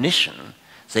ammunition.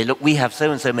 Say, look, we have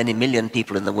so and so many million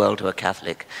people in the world who are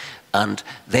Catholic, and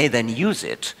they then use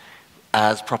it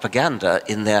as propaganda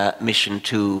in their mission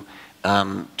to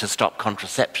stop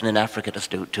contraception in Africa,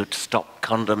 to stop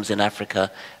condoms in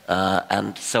Africa,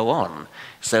 and so on.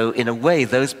 So in a way,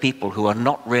 those people who are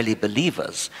not really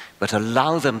believers, but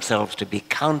allow themselves to be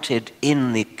counted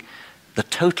in the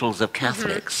totals of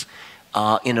Catholics,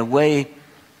 are in a way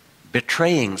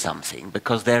betraying something,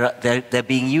 because they're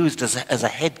being used as a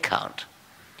head count.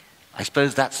 I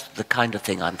suppose that's the kind of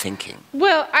thing I'm thinking.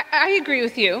 Well, I agree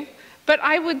with you. But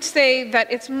I would say that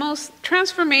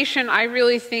transformation, I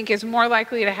really think, is more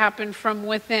likely to happen from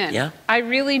within. Yeah? I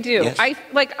really do. Yes. I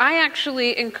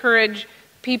actually encourage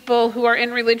people who are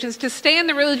in religions to stay in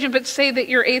the religion but say that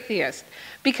you're atheist.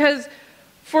 Because,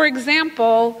 for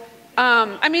example,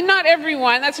 I mean, not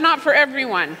everyone, that's not for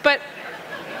everyone, but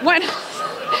when...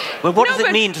 Well, what does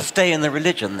it mean to stay in the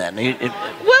religion, then?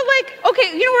 Well, okay,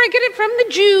 you know where I get it from? The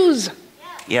Jews.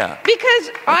 Yeah. Because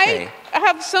Okay. I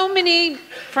have so many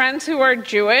friends who are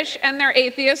Jewish and they're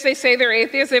atheists. They say they're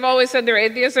atheists. They've always said they're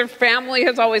atheists. Their family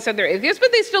has always said they're atheists,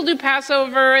 but they still do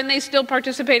Passover and they still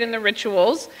participate in the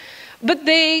rituals. But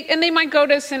they might go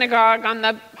to synagogue on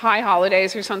the high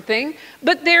holidays or something,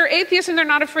 but they're atheists and they're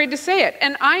not afraid to say it.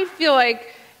 And I feel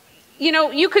like, you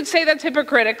know, you could say that's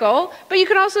hypocritical, but you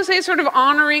could also say it's sort of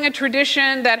honoring a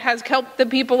tradition that has kept the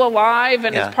people alive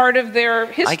and is part of their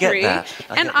history. I get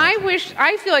that.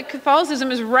 I feel like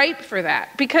Catholicism is ripe for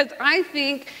that, because I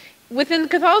think within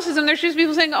Catholicism there's just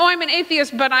people saying, oh, I'm an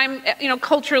atheist, but I'm, you know,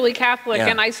 culturally Catholic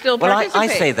and I still participate. Well, I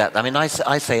say that. I mean, I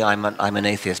say I'm an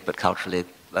atheist, but culturally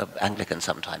Anglican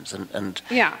sometimes, and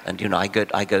you know, I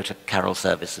go to carol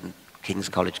service in King's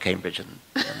College, Cambridge, and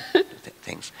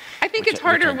things. I think it's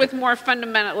harder with more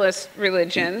fundamentalist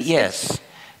religions. Yes,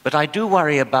 but I do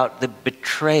worry about the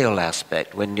betrayal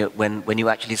aspect when you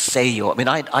actually say you're. I mean,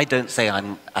 I don't say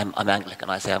I'm Anglican.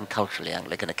 I say I'm culturally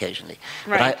Anglican occasionally.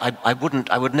 Right. But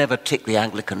I would never tick the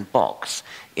Anglican box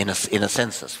in a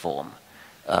census form,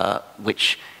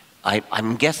 which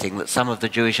I'm guessing that some of the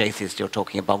Jewish atheists you're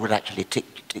talking about would actually tick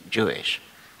Jewish.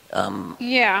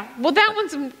 Yeah, well, that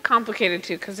one's complicated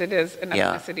too, because it is an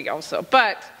ethnicity also.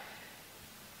 But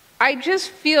I just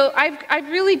feel I've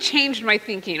really changed my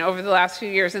thinking over the last few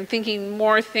years, and thinking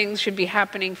more things should be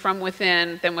happening from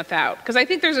within than without. Because I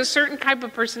think there's a certain type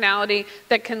of personality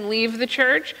that can leave the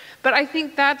church, but I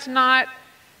think that's not.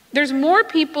 There's more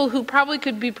people who probably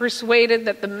could be persuaded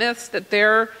that the myths that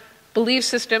their belief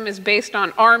system is based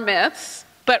on are myths,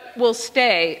 but will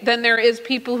stay, than there is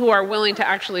people who are willing to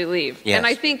actually leave. Yes. And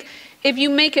I think if you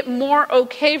make it more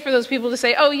okay for those people to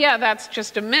say, oh yeah, that's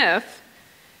just a myth,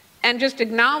 and just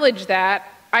acknowledge that,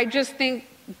 I just think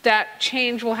that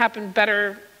change will happen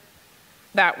better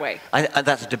that way.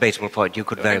 That's a debatable point. You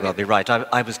could very well be right.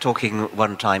 I was talking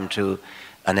one time to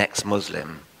an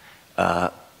ex-Muslim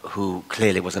who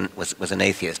clearly was an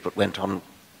atheist, but went on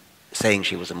saying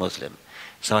she was a Muslim.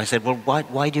 So I said, well,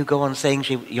 why do you go on saying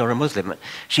you're a Muslim?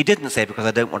 She didn't say, because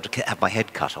I don't want to have my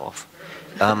head cut off.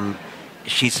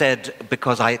 She said,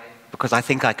 because I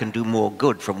think I can do more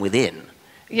good from within.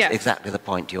 Yes. It's exactly the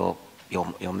point you're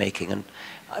making. And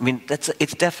I mean,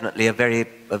 it's definitely a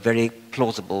very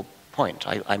plausible point.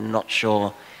 I'm not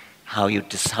sure how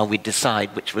we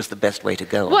decide which was the best way to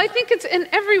go. Well, I think it's in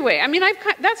every way. I mean,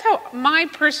 that's how my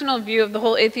personal view of the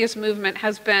whole atheist movement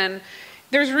has been.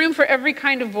 There's room for every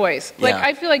kind of voice. Like,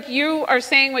 I feel like you are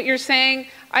saying what you're saying.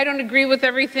 I don't agree with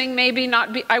everything. Maybe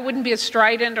I wouldn't be as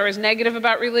strident or as negative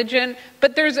about religion.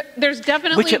 But there's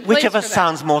definitely which of us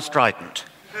sounds more strident?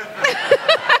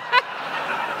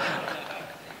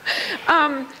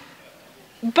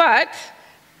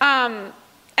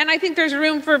 And I think there's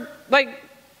room for, like,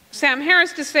 Sam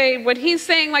Harris to say what he's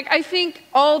saying. Like, I think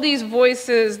all these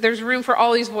voices, there's room for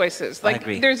all these voices. Like, I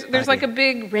agree. There's like a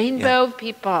big rainbow of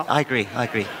people. I agree.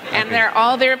 And they're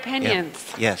all their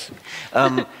opinions. Yeah. Yes.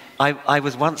 I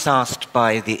was once asked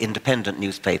by the Independent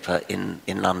newspaper in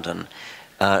London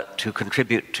to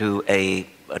contribute to a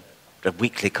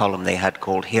weekly column they had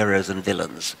called Heroes and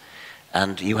Villains.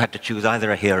 And you had to choose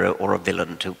either a hero or a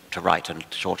villain to write a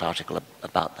short article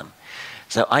about them.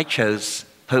 So I chose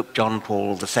Pope John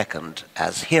Paul II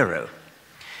as hero.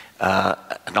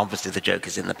 And obviously the joke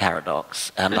is in the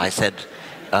paradox. And I said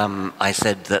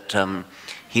that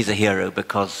he's a hero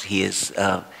because he is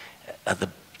the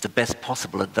best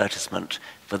possible advertisement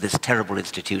for this terrible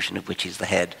institution of which he's the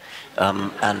head.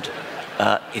 And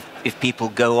if people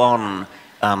go on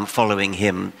following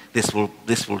him, this will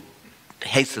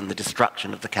hasten the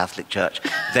destruction of the Catholic Church.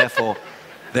 Therefore,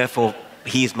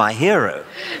 he's my hero.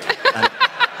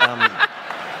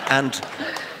 And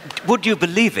would you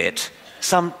believe it?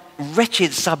 Some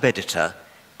wretched sub-editor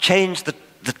changed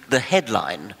the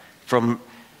headline from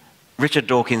Richard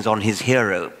Dawkins on his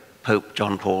hero, Pope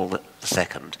John Paul II,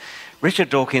 Richard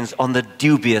Dawkins on the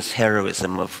dubious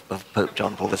heroism of Pope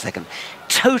John Paul II,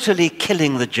 totally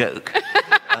killing the joke.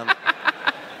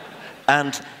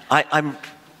 And I'm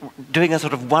doing a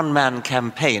sort of one-man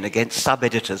campaign against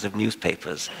sub-editors of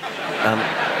newspapers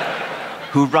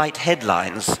who write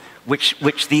headlines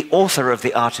which the author of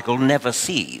the article never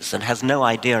sees and has no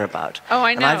idea about. Oh,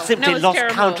 I know. And I've simply lost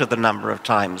terrible. count of the number of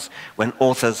times when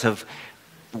authors have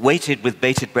waited with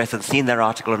bated breath and seen their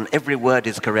article and every word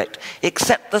is correct,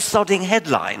 except the sodding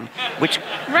headline, which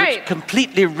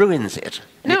completely ruins it.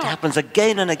 And it happens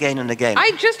again and again and again.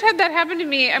 I just had that happen to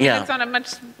me. I mean, it's on a much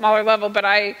smaller level, but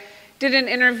I did an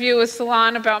interview with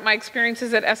Salon about my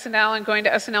experiences at SNL and going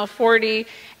to SNL 40,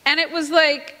 and it was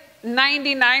like,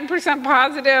 99%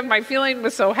 positive. My feeling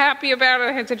was so happy about it.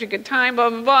 I had such a good time, blah,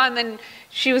 blah, blah. And then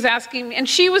she was asking me, and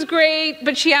she was great,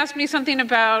 but she asked me something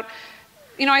about,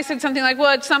 you know, I said something like, well,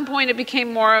 at some point it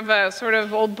became more of a sort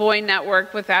of old boy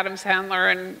network with Adam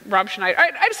Sandler and Rob Schneider.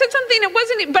 I said something, it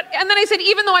wasn't, but, and then I said,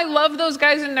 even though I love those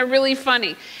guys and they're really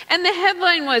funny. And the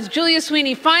headline was, Julia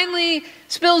Sweeney finally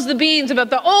spills the beans about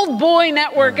the old boy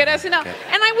network at SNL. Okay.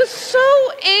 And I was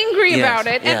so angry about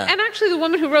it. And actually the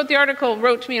woman who wrote the article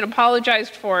wrote to me and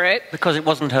apologized for it. Because it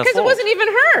wasn't her fault. Because it wasn't even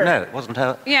her. No, it wasn't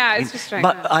her. Yeah, it's just strange.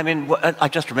 But, I mean, I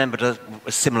just remembered a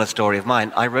similar story of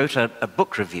mine. I wrote a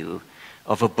book review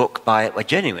of a book by a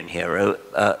genuine hero,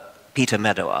 Peter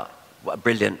Medawar, a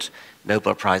brilliant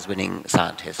Nobel Prize-winning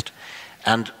scientist.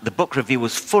 And the book review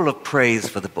was full of praise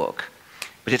for the book,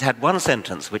 but it had one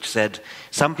sentence which said,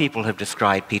 some people have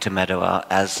described Peter Medawar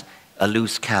as a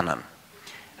loose cannon.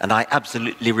 And I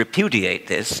absolutely repudiate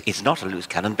this. It's not a loose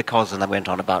cannon because, and I went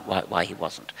on about why he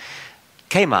wasn't.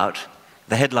 Came out,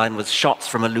 the headline was, shots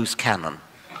from a loose cannon.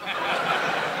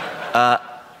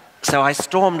 So I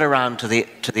stormed around to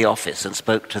the office and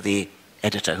spoke to the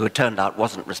editor, who it turned out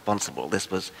wasn't responsible.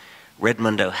 This was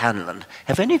Redmond O'Hanlon.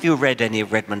 Have any of you read any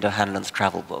of Redmond O'Hanlon's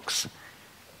travel books?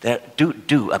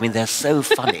 Do. I mean, they're so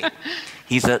funny.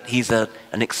 He's an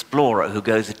explorer who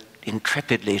goes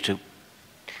intrepidly to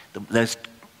the most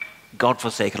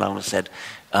godforsaken, I almost said,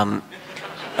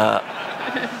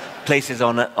 places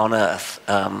on Earth.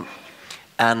 So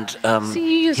you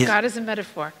use God as a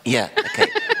metaphor. Yeah, okay.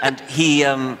 And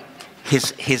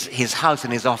his house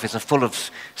and his office are full of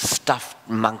stuffed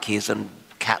monkeys and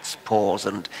cat's paws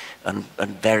and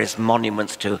various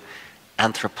monuments to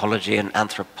anthropology and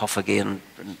anthropophagy and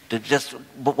just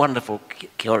wonderful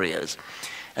curios.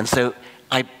 And so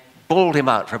I bawled him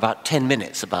out for about 10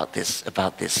 minutes about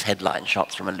this headline,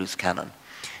 shots from a loose cannon.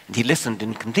 And he listened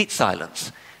in complete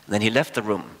silence. And then he left the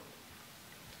room.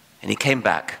 And he came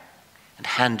back and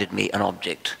handed me an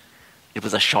object. It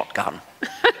was a shotgun.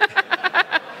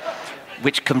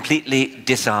 Which completely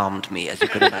disarmed me, as you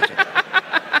can imagine.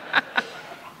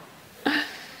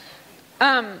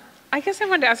 I guess I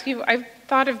wanted to ask you, I've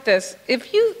thought of this.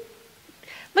 If you,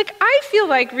 like, I feel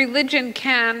like religion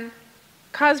can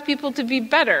cause people to be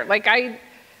better. Like, I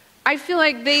feel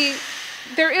like there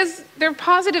are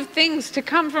positive things to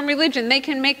come from religion. They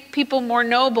can make people more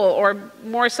noble or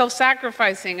more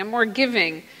self-sacrificing and more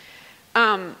giving.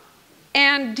 And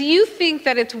do you think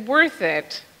that it's worth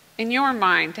it, in your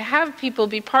mind, to have people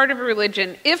be part of a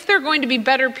religion if they're going to be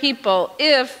better people,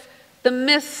 if the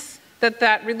myths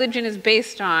that religion is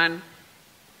based on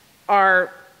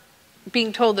are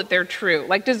being told that they're true?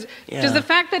 Like, does the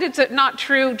fact that it's not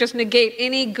true just negate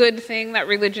any good thing that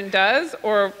religion does,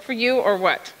 or for you, or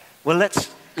what? Well,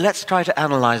 let's try to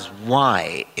analyze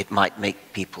why it might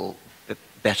make people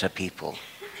better people.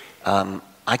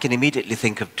 I can immediately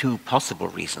think of two possible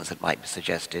reasons that might be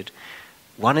suggested.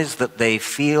 One is that they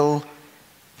feel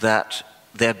that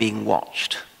they're being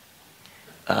watched.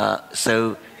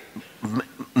 So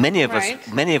many of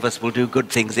us will do good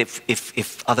things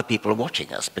if other people are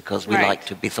watching us, because we like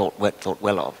to be thought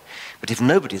well of. But if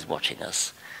nobody's watching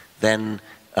us, then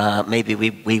maybe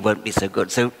we won't be so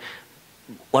good. So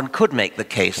one could make the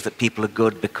case that people are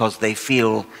good because they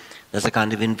feel there's a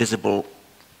kind of invisible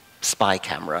spy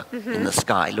camera in the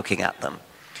sky looking at them.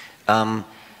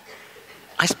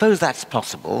 I suppose that's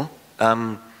possible.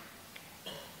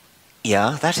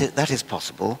 Yeah, that is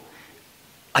possible.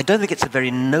 I don't think it's a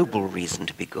very noble reason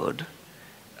to be good.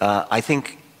 I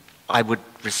think I would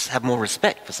have more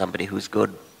respect for somebody who's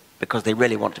good because they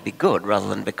really want to be good, rather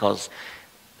than because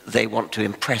they want to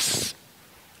impress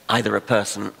either a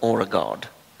person or a god.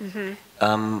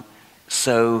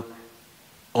 So,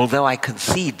 although I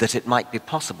concede that it might be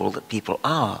possible that people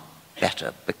are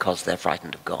better because they're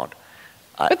frightened of God.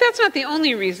 But that's not the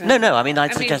only reason. No, I mean,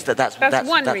 I'd suggest that that's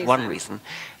one reason.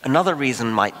 Another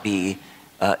reason might be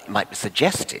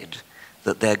suggested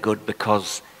that they're good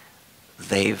because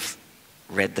they've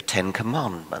read the Ten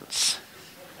Commandments.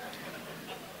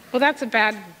 Well, that's a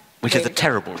bad... Which is a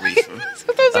terrible reason.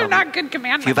 So those are not good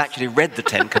commandments. If you've actually read the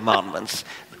Ten Commandments,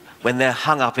 when they're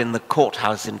hung up in the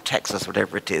courthouse in Texas,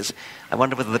 whatever it is, I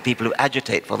wonder whether the people who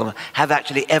agitate for them have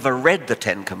actually ever read the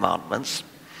Ten Commandments,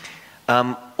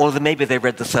 or maybe they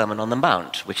read the Sermon on the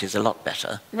Mount, which is a lot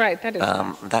better. Right, that is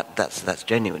nice. That's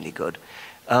genuinely good.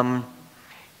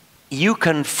 You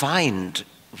can find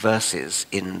verses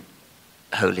in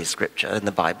Holy Scripture, in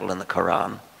the Bible and the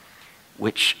Quran,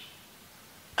 which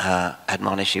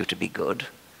admonish you to be good.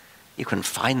 You can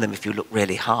find them if you look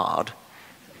really hard,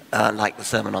 like the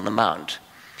Sermon on the Mount.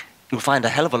 You'll find a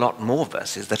hell of a lot more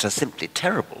verses that are simply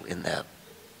terrible in their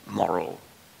moral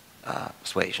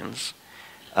persuasions.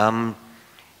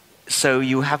 So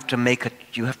you have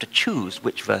to choose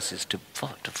which verses to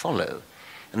follow.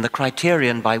 And the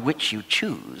criterion by which you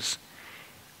choose,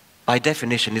 by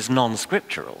definition, is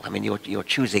non-scriptural. I mean, you're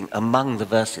choosing among the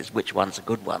verses which ones are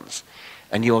good ones.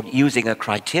 And you're using a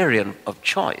criterion of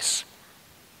choice.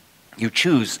 You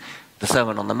choose the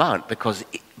Sermon on the Mount because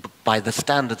by the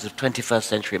standards of 21st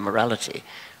century morality,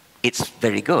 it's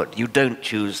very good. You don't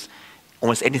choose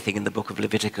almost anything in the book of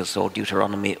Leviticus or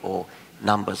Deuteronomy or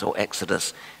Numbers or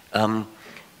Exodus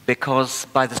because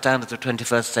by the standards of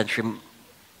 21st century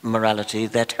morality,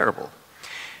 they're terrible.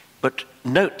 But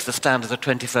note the standards of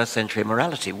 21st century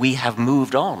morality. We have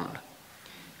moved on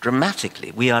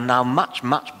dramatically. We are now much,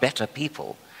 much better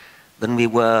people than we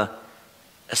were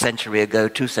a century ago,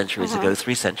 2 centuries ago,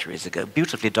 3 centuries ago.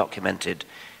 Beautifully documented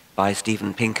by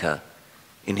Steven Pinker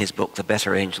in his book, The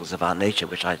Better Angels of Our Nature,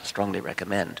 which I strongly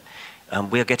recommend.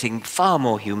 We are getting far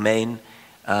more humane,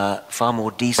 far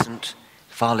more decent,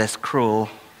 far less cruel,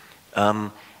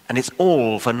 and it's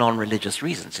all for non-religious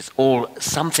reasons. It's all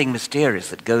something mysterious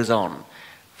that goes on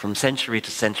from century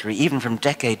to century, even from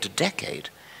decade to decade.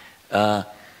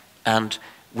 And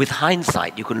with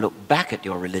hindsight, you can look back at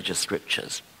your religious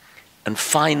scriptures and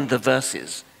find the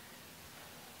verses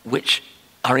which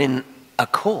are in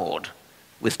accord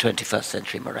with 21st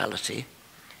century morality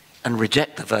and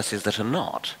reject the verses that are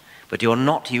not. But you're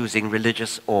not using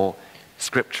religious or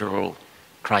scriptural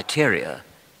criteria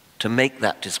to make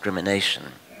that discrimination.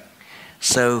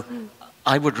 So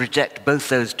I would reject both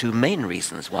those two main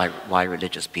reasons why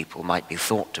religious people might be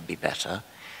thought to be better.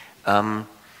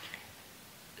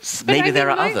 Maybe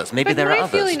there are others. Maybe there are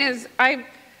others. My feeling is,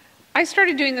 I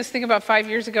started doing this thing about 5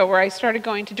 years ago where I started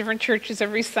going to different churches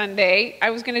every Sunday. I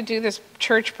was going to do this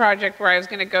church project where I was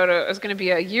going to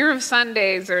be a year of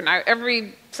Sundays,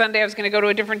 every Sunday I was going to go to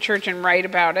a different church and write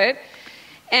about it.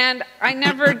 And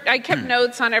I kept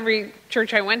notes on every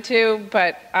church I went to,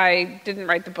 but I didn't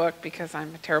write the book because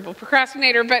I'm a terrible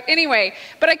procrastinator. But anyway,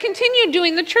 I continued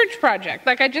doing the church project.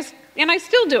 And I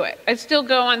still do it. I still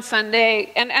go on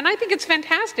Sunday, and I think it's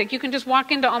fantastic. You can just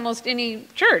walk into almost any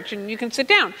church and you can sit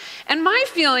down. And my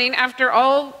feeling after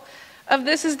all of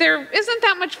this is there isn't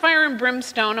that much fire and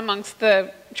brimstone amongst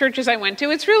the churches I went to.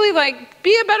 It's really like,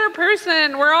 be a better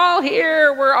person. We're all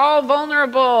here. We're all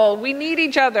vulnerable. We need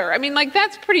each other. I mean,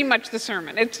 that's pretty much the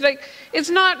sermon. It's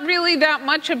not really that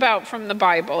much about from the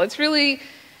Bible. It's really,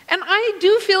 and I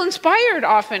do feel inspired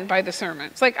often by the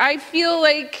sermons. I feel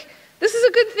like this is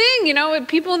a good thing,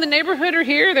 people in the neighborhood are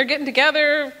here, they're getting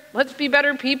together, let's be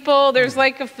better people, there's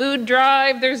a food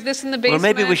drive, there's this in the basement.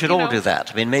 Well, maybe we should all do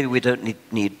that. I mean, maybe we don't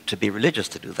need to be religious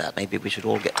to do that. Maybe we should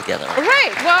all get together.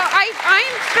 Right, well,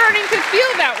 I'm starting to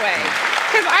feel that way.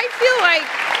 Because I feel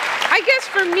I guess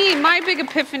for me, my big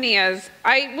epiphany is,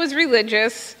 I was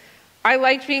religious, I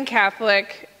liked being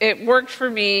Catholic, it worked for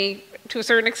me to a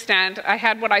certain extent, I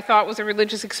had what I thought was a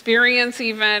religious experience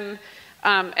even,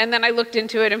 and then I looked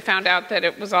into it and found out that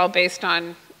it was all based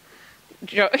on,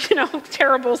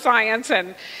 terrible science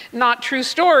and not true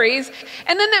stories.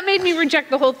 And then that made me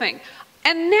reject the whole thing.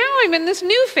 And now I'm in this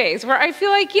new phase where I feel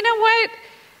like, you know what?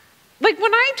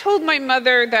 When I told my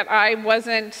mother that I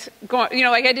wasn't going,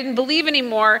 I didn't believe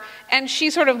anymore, and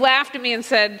she sort of laughed at me and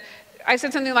said, I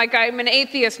said something like, I'm an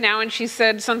atheist now, and she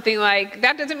said something like,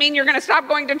 that doesn't mean you're going to stop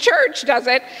going to church, does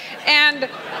it? And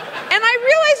I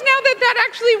realize now that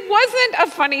actually wasn't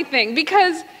a funny thing,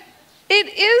 because it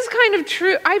is kind of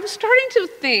true. I'm starting to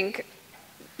think,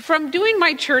 from doing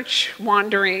my church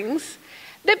wanderings,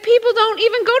 that people don't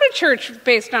even go to church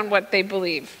based on what they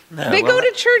believe. They go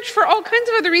to church for all kinds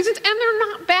of other reasons, and they're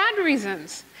not bad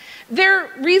reasons. They're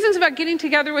reasons about getting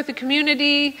together with the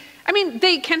community. I mean,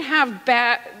 they can have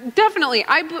definitely,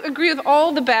 I agree with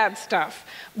all the bad stuff,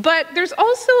 but there's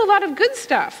also a lot of good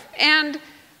stuff. And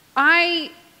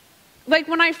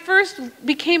when I first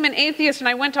became an atheist and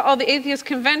I went to all the atheist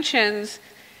conventions,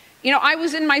 I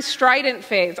was in my strident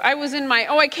phase. I was in my,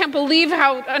 I can't believe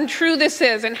how untrue this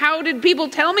is, and how did people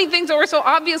tell me things that were so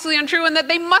obviously untrue and that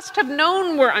they must have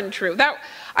known were untrue.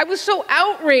 I was so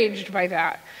outraged by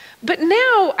that. But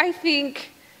now I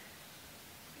think,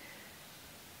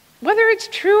 whether it's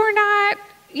true or not,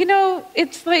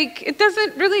 it's it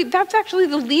doesn't really, that's actually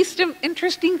the least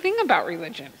interesting thing about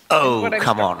religion. Oh,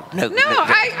 come on. No,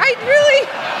 I really,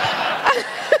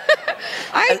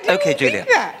 I do okay, Julia,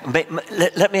 think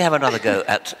that. Let me have another go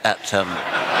at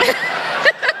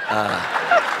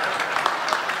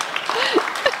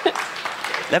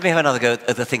let me have another go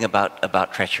at the thing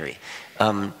about treachery.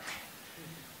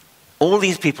 All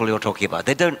these people you're talking about,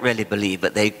 they don't really believe,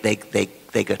 but they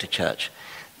go to church.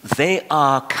 They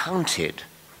are counted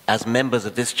as members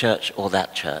of this church or that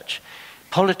church.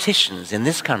 Politicians in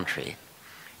this country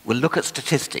will look at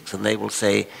statistics and they will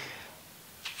say,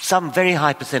 some very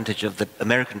high percentage of the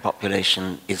American population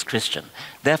is Christian.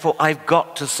 Therefore, I've got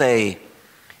to say,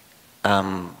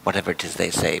 whatever it is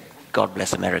they say, God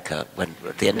bless America, when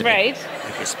at the end of right.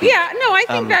 every speech. Yeah, no, I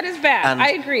think that is bad.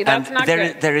 I agree, that's not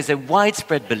good. There is a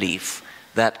widespread belief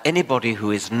that anybody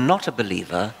who is not a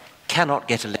believer cannot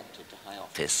get elected to high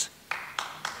office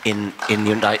in the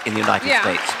United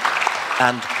States.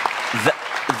 And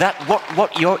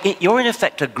what you're in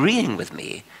effect agreeing with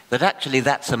me that actually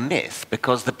that's a myth,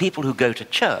 because the people who go to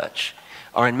church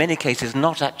are in many cases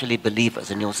not actually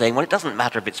believers, and you're saying, well, it doesn't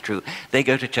matter if it's true. They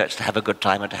go to church to have a good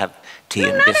time and to have tea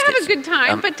and biscuits. Not to have a good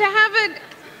time, but to have it...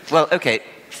 Well, okay.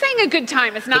 Saying a good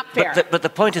time is not fair. But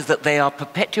the point is that they are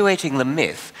perpetuating the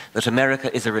myth that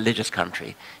America is a religious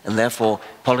country, and therefore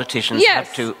politicians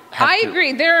have to... I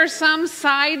agree. There are some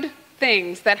side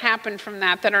things that happen from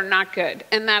that are not good,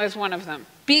 and that is one of them.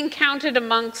 Being counted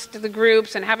amongst the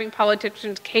groups and having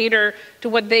politicians cater to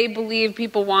what they believe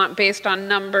people want based on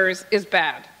numbers is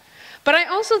bad. But I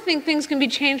also think things can be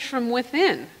changed from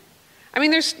within. I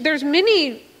mean, there's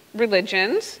many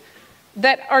religions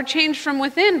that are changed from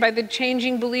within by the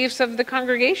changing beliefs of the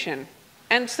congregation.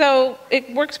 And so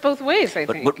it works both ways, I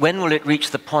think. But when will it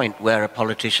reach the point where a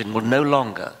politician will no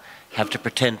longer have to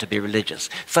pretend to be religious?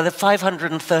 For the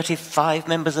 535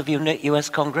 members of US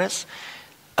Congress,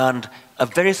 and a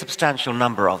very substantial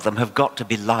number of them have got to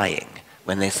be lying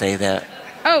when they say they're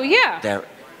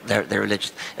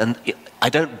religious. And I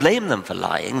don't blame them for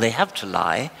lying. They have to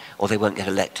lie or they won't get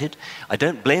elected. I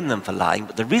don't blame them for lying,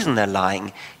 but the reason they're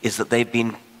lying is that they've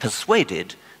been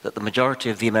persuaded that the majority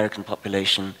of the American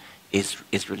population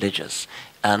is religious.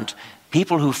 And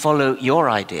people who follow your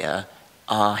idea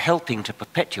are helping to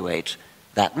perpetuate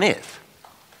that myth.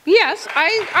 Yes, I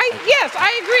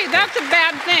agree. That's a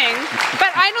bad thing.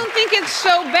 But I don't think it's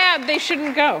so bad they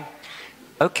shouldn't go.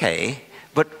 Okay,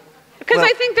 but... Because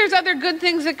I think there's other good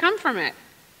things that come from it.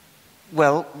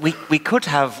 Well, we could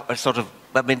have a sort of...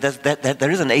 I mean,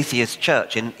 there is an atheist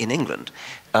church in England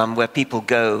where people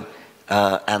go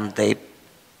and they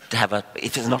have a...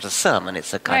 If it's not a sermon,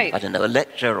 it's a kind of, I don't know, a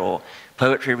lecture or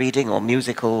poetry reading or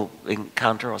musical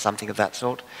encounter or something of that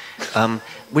sort,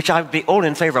 which I would be all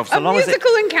in favor of. So long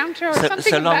musical encounter or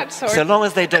something of that sort. So long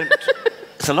as they don't,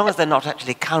 so long as they're not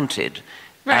actually counted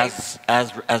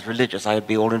as religious, I would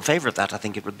be all in favor of that. I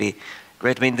think it would be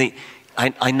great. I mean,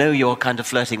 I know you're kind of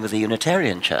flirting with the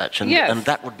Unitarian Church, and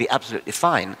that would be absolutely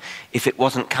fine if it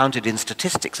wasn't counted in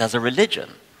statistics as a religion.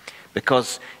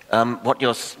 Because what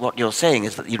you're saying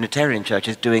is that the Unitarian Church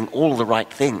is doing all the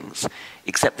right things,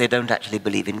 except they don't actually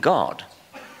believe in God.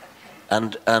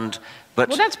 But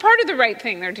well, that's part of the right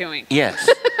thing they're doing. Yes.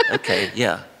 Okay.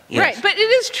 Yeah. Yes. Right. But it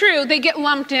is true they get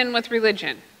lumped in with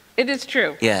religion. It is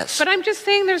true. Yes. But I'm just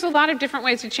saying there's a lot of different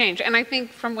ways to change, and I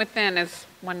think from within is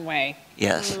one way.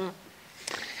 Yes.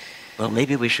 Well,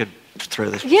 maybe we should throw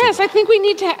this. Yes, I think we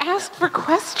need to ask for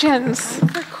questions.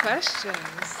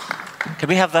 Can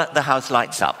we have the house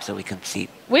lights up so we can see?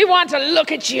 We want to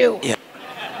look at you. Yeah.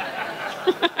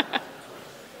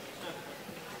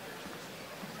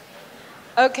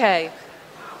 Okay.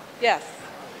 Yes.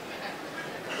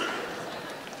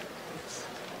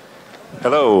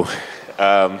 Hello.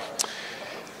 I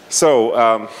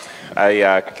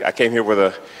came here with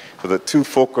the two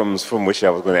fulcrums from which I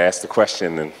was going to ask the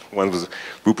question, and one was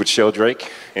Rupert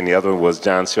Sheldrake, and the other one was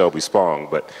John Shelby Spong.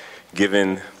 But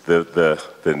given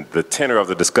the tenor of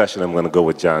the discussion, I'm going to go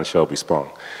with John Shelby Spong,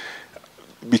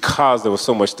 because there was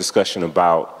so much discussion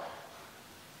about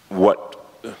what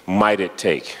might it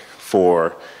take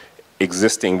for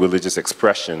existing religious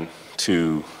expression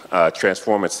to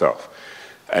transform itself.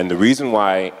 And the reason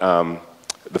why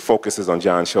the focus is on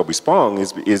John Shelby Spong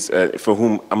is for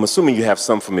whom I'm assuming you have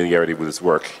some familiarity with his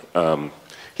work.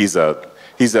 He's an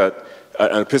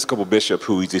Episcopal bishop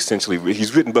who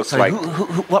he's written books like...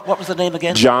 What was the name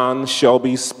again? John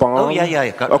Shelby Spong. Oh,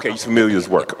 yeah. Okay, you're familiar with his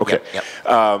work. Okay. Yep.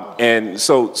 And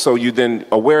so you're then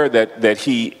aware that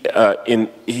he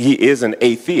is an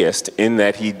atheist in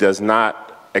that he does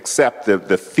not accept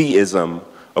the theism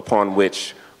upon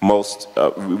which most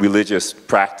religious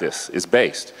practice is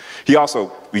based. He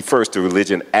also refers to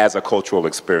religion as a cultural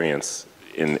experience,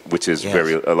 which is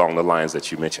very along the lines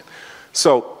that you mentioned.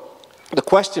 So the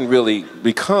question really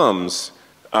becomes,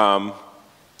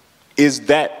 is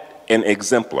that an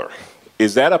exemplar?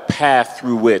 Is that a path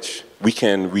through which we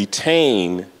can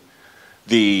retain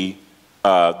the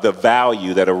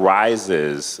value that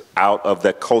arises out of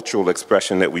that cultural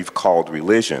expression that we've called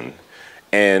religion,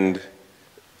 and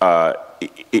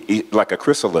like a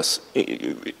chrysalis,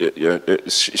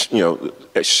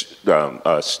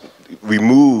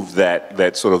 remove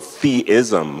that sort of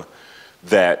theism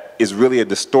that is really a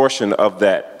distortion of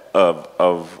that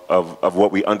of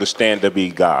what we understand to be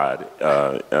God.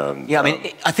 Yeah, I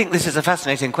mean, I think this is a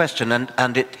fascinating question,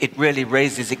 and it really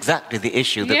raises exactly the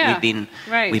issue that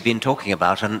we've been talking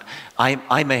about. And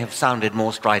I may have sounded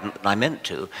more strident than I meant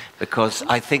to, because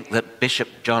I think that Bishop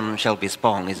John Shelby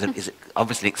Spong is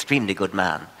obviously an extremely good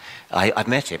man. I've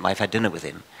met him, I've had dinner with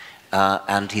him,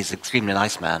 and he's an extremely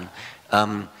nice man.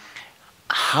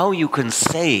 How you can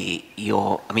say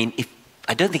I mean,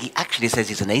 I don't think he actually says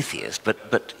he's an atheist,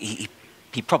 but he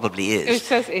probably is. It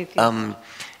says atheist.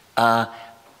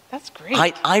 That's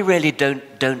great. I really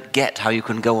don't get how you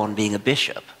can go on being a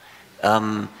bishop.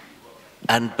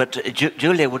 But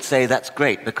Julia would say that's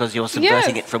great because you're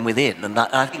subverting it from within. And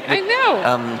I think I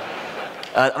know.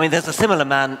 I mean, there's a similar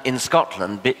man in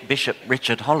Scotland, Bishop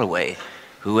Richard Holloway,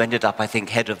 who ended up, I think,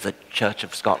 head of the Church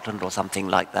of Scotland or something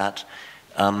like that.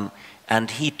 And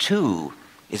he too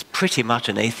is pretty much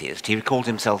an atheist. He calls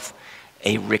himself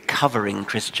a recovering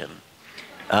Christian.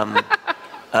 And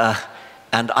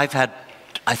I've had,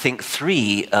 I think,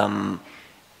 3,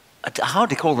 I'd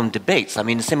hardly call them debates, I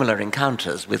mean similar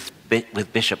encounters with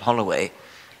Bishop Holloway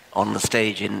on the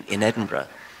stage in Edinburgh.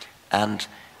 And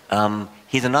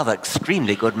he's another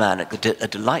extremely good man, a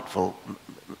delightful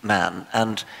man.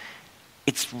 And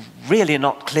it's really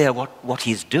not clear what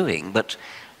he's doing, but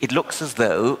it looks as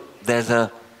though there's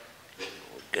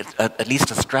at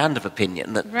least a strand of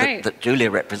opinion that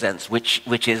Julia represents,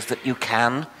 which is that you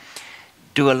can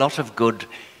do a lot of good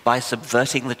by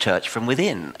subverting the church from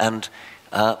within. And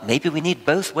maybe we need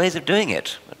both ways of doing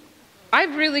it.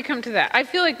 I've really come to that. I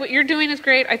feel like what you're doing is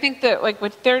great. I think that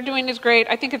what they're doing is great.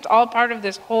 I think it's all part of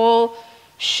this whole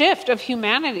shift of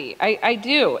humanity. I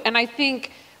do. And I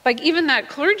think even that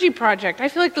clergy project, I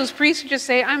feel like those priests just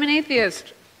say, I'm an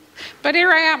atheist. But here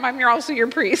I am, I'm also your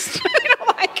priest.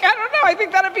 I don't know, I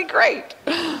think that'd be great.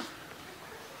 Up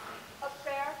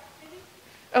there, maybe?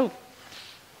 Oh,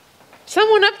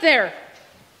 someone up there.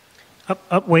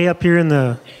 Way up here in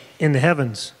the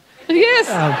heavens. Yes.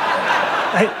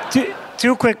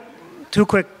 Two quick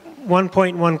 1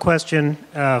 point, 1 question.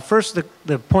 First,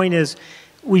 the point is,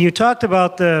 when you talked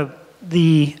about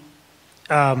the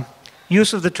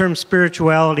use of the term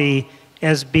spirituality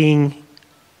as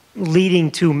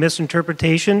leading to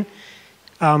misinterpretation,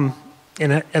 and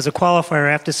as a qualifier,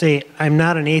 I have to say I'm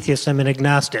not an atheist, I'm an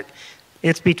agnostic.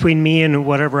 It's between me and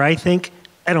whatever I think.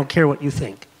 I don't care what you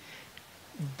think.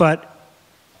 But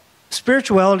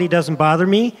spirituality doesn't bother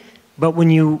me, but when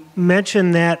you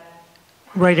mention that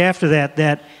right after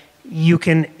that you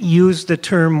can use the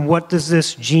term, what does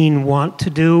this gene want to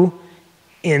do,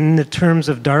 in the terms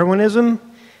of Darwinism,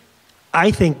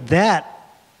 I think that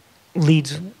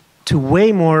leads to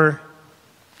way more,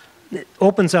 it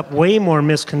opens up way more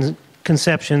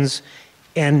misconceptions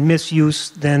and misuse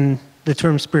than the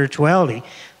term spirituality.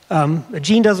 A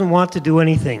gene doesn't want to do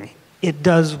anything. It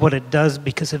does what it does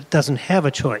because it doesn't have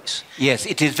a choice. Yes,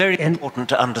 it is very important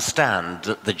to understand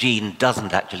that the gene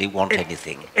doesn't actually want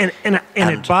anything. And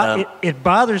it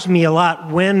bothers me a lot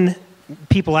when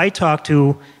people I talk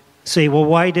to say, well,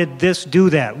 why did this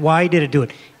do that? Why did it do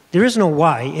it? There is no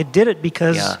why. It did it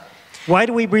because, why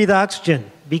do we breathe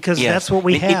oxygen? Because that's what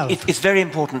we have. It's very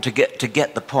important to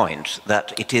get the point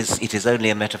that it is only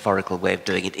a metaphorical way of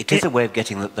doing it. It is a way of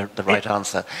getting the right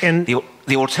answer. And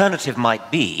the alternative might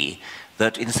be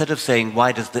that instead of saying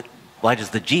why does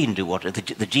the gene do what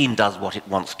the gene does what it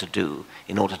wants to do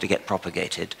in order to get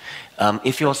propagated.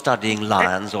 If you're studying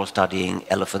lions or studying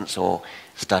elephants or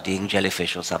studying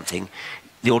jellyfish or something,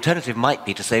 the alternative might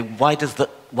be to say what's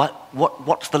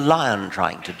the lion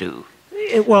trying to do?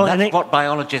 Well, that's what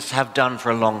biologists have done for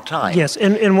a long time. Yes,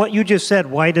 and what you just said,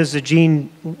 why does the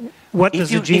gene, what does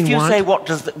the gene want? If you say what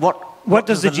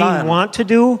does the gene want to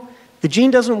do, the gene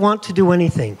doesn't want to do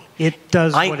anything. It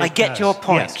does what it does. I get your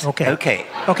point. Yes, okay.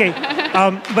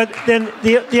 But then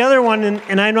the other one,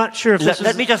 and I'm not sure if this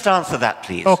Let me just answer that,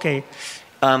 please. Okay.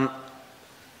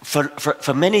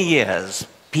 For many years,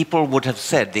 people would have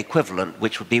said the equivalent,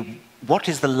 which would be, what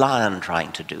is the lion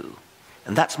trying to do?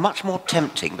 And that's much more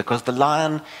tempting because the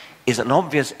lion is an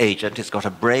obvious agent. It's got a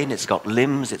brain, it's got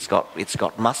limbs, it's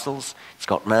got muscles, it's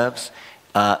got nerves,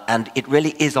 and it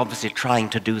really is obviously trying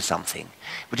to do something.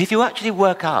 But if you actually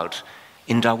work out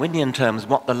in Darwinian terms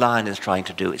what the lion is trying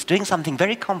to do, it's doing something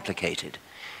very complicated.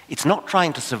 It's not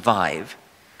trying to survive,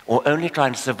 or only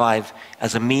trying to survive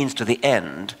as a means to the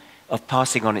end of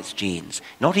passing on its genes.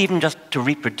 Not even just to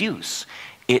reproduce.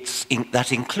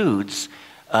 That includes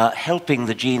helping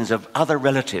the genes of other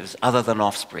relatives other than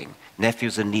offspring,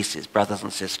 nephews and nieces, brothers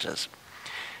and sisters.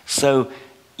 So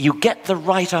you get the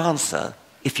right answer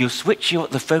if you switch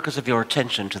the focus of your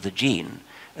attention to the gene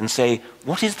and say,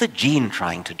 what is the gene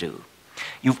trying to do?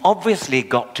 You've obviously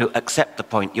got to accept the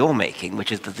point you're making,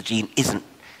 which is that the gene isn't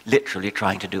literally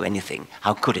trying to do anything.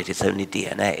 How could it? It's only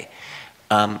DNA.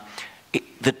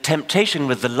 The temptation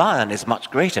with the lion is much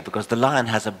greater because the lion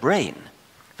has a brain.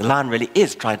 The lion really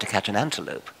is trying to catch an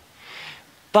antelope.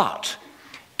 But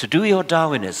to do your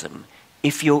Darwinism,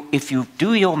 if you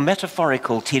do your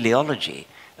metaphorical teleology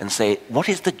and say, what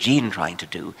is the gene trying to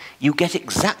do, you get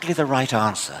exactly the right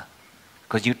answer.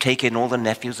 Because you take in all the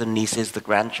nephews and nieces, the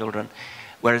grandchildren.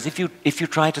 Whereas if you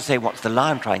try to say, what's the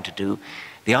lion trying to do,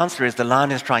 the answer is the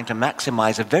lion is trying to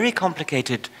maximize a very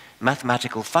complicated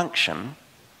mathematical function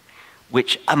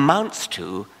which amounts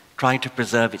to trying to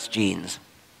preserve its genes.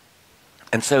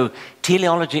 And so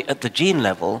teleology at the gene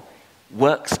level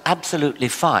works absolutely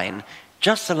fine,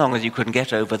 just so long as you can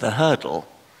get over the hurdle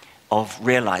of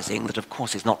realizing that, of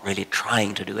course, it's not really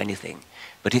trying to do anything,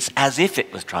 but it's as if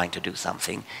it was trying to do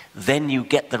something. Then you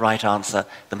get the right answer.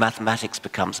 The mathematics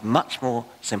becomes much more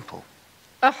simple.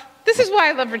 This is why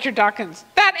I love Richard Dawkins.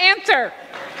 That answer.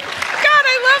 God,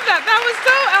 I love that. That was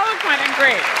so eloquent and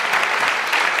great.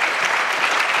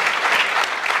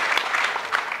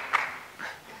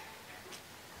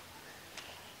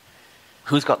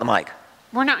 Who's got the mic?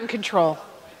 We're not in control.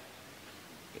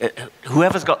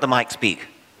 Whoever's got the mic, speak.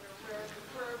 We're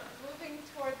moving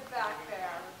toward the back there.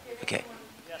 Okay.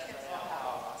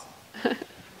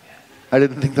 I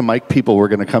didn't think the mic people were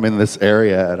going to come in this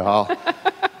area at all.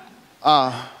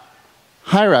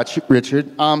 Hi,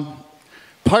 Richard.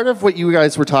 Part of what you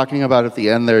guys were talking about at the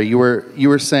end there, you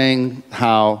were saying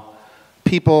how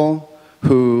people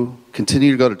who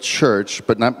continue to go to church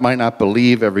but might not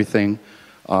believe everything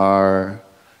are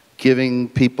giving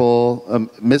people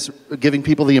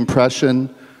the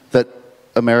impression that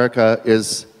America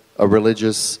is a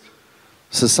religious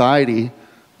society.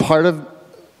 Part of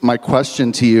my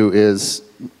question to you is,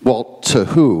 well, to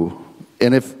who?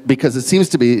 And because it seems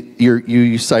to be,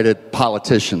 you cited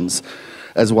politicians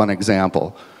as one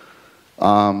example,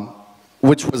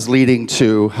 which was leading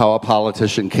to how a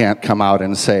politician can't come out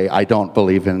and say, I don't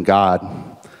believe in God.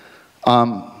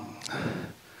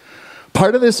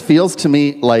 Part of this feels to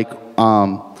me like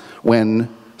when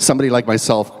somebody like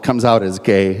myself comes out as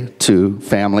gay to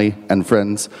family and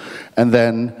friends, and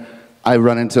then I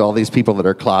run into all these people that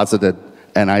are closeted,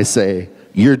 and I say,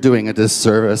 you're doing a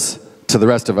disservice to the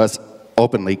rest of us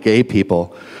openly gay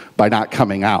people by not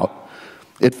coming out.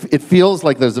 It feels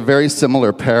like there's a very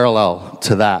similar parallel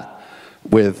to that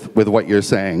with what you're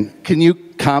saying. Can you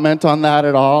comment on that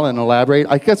at all and elaborate?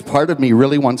 I guess part of me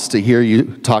really wants to hear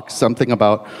you talk something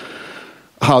about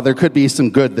how there could be some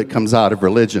good that comes out of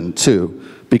religion too,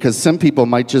 because some people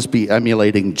might just be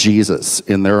emulating Jesus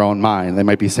in their own mind. They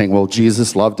might be saying, well,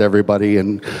 Jesus loved everybody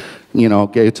and, you know,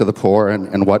 gave to the poor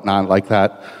and whatnot like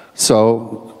that.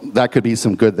 So that could be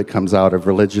some good that comes out of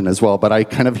religion as well. But I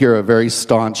kind of hear a very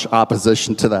staunch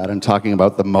opposition to that and talking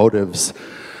about the motives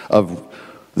of,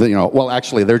 well,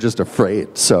 actually, they're just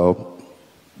afraid. So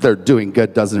they're doing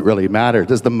good doesn't really matter.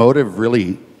 Does the motive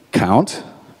really count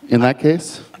in that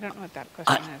case? I don't know what that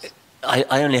question is.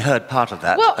 I only heard part of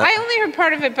that. Well, I only heard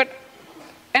part of it,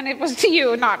 and it was to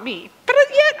you, not me. But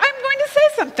yet, I'm going to say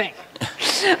something.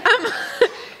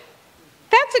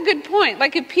 That's a good point.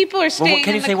 Like, if people are staying in the closet...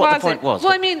 Can you say what the point was?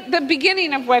 Well, I mean, the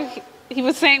beginning of what he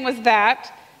was saying was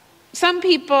that some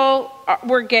people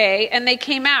were gay, and they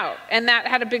came out, and that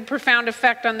had a big, profound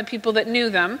effect on the people that knew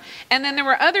them. And then there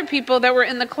were other people that were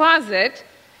in the closet,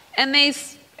 and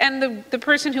the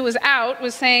person who was out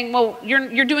was saying, well,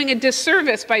 you're doing a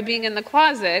disservice by being in the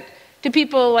closet to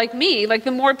people like me. Like,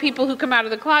 the more people who come out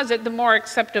of the closet, the more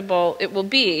acceptable it will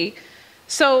be.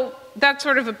 So that's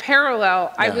sort of a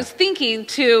parallel. Yeah. I was thinking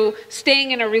to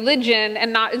staying in a religion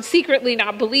and secretly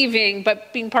not believing,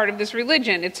 but being part of this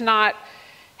religion. It's not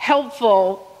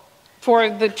helpful for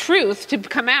the truth to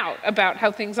come out about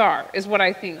how things are, is what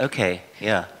I think. Okay,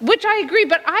 yeah. Which I agree,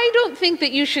 but I don't think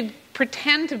that you should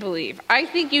pretend to believe. I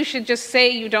think you should just say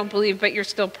you don't believe, but you're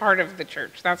still part of the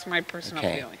church. That's my personal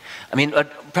feeling. I mean,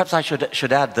 perhaps I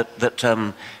should add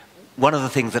that one of the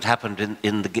things that happened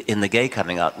in the gay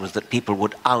coming out was that people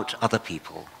would out other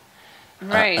people.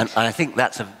 Right. And I think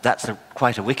that's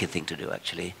quite a wicked thing to do,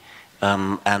 actually.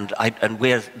 And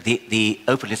where the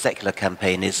openly secular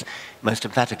campaign is most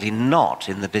emphatically not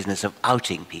in the business of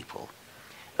outing people.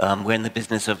 We're in the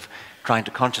business of trying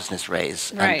to consciousness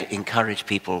raise and encourage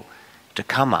people to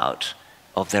come out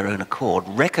of their own accord,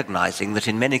 recognizing that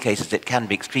in many cases it can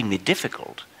be extremely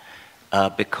difficult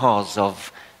because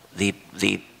of the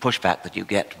pushback that you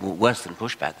get, worse than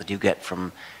pushback, that you get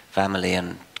from family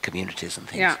and communities and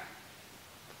things. Yeah.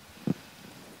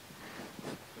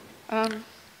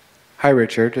 Hi,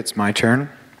 Richard. It's my turn.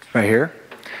 Right here.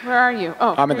 Where are you?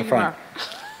 Oh, I'm in the front.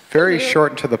 Very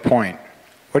short and to the point.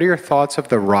 What are your thoughts of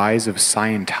the rise of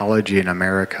Scientology in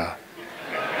America?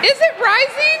 Is it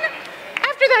rising?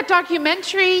 After that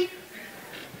documentary,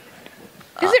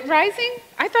 is it rising?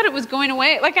 I thought it was going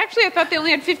away. Like, actually, I thought they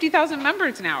only had 50,000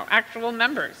 members now, actual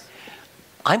members.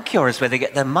 I'm curious where they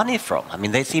get their money from. I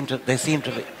mean, they seem to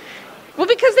be... Well,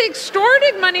 because they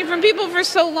extorted money from people for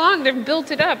so long, they've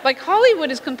built it up. Like, Hollywood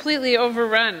is completely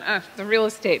overrun. The real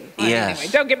estate. Well, yes.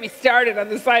 Anyway, don't get me started on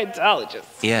the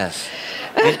Scientologists. Yes.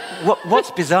 I mean,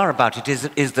 what's bizarre about it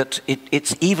is that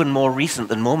it's even more recent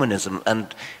than Mormonism,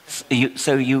 and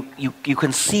so you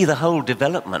can see the whole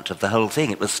development of the whole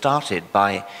thing. It was started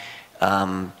by,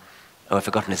 I've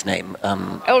forgotten his name.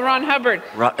 L. Ron Hubbard.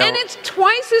 And it's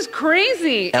twice as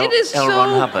crazy. It is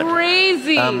so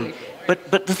crazy.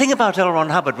 But the thing about L. Ron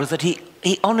Hubbard was that he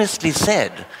honestly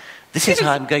said, "This is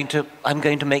how I'm going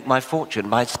to make my fortune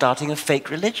by starting a fake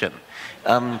religion,"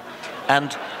 and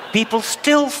people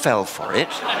still fell for it.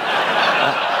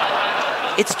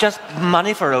 It's just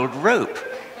money for old rope.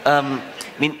 I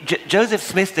mean, Joseph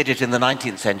Smith did it in the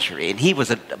 19th century, and he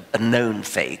was a known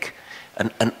fake,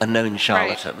 a known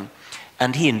charlatan, right.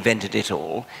 And he invented it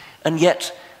all. And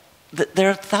yet, there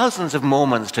are thousands of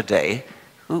Mormons today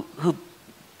who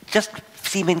just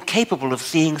seem incapable of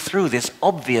seeing through this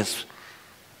obvious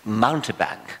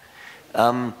mountebank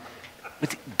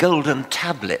with golden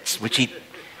tablets, which he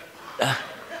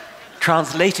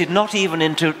translated not even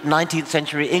into 19th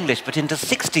century English, but into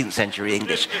 16th century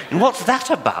English. And what's that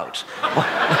about?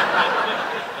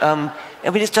 I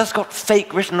mean, it's just got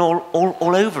fake written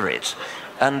all over it.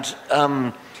 And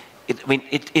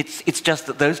it's just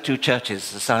that those two churches,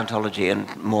 Scientology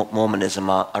and Mormonism,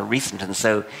 are recent, and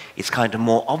so it's kind of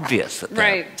more obvious that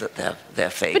they're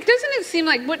fake. But doesn't it seem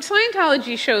like what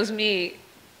Scientology shows me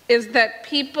is that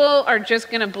people are just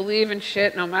going to believe in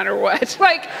shit no matter what.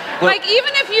 Like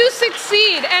even if you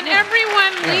succeed and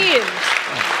everyone leaves,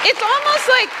 it's almost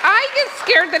like I get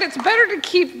scared that it's better to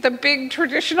keep the big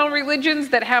traditional religions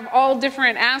that have all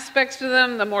different aspects to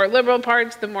them, the more liberal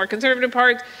parts, the more conservative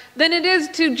parts, than it is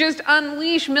to just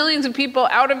unleash millions of people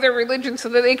out of their religion so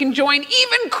that they can join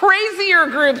even crazier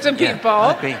groups of people.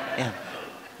 I agree. Yeah.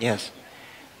 Yes.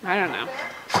 I don't know.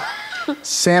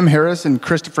 Sam Harris and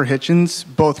Christopher Hitchens,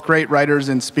 both great writers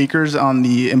and speakers on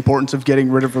the importance of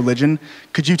getting rid of religion.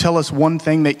 Could you tell us one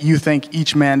thing that you think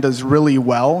each man does really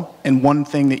well, and one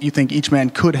thing that you think each man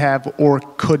could have or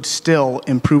could still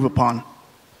improve upon?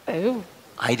 Oh.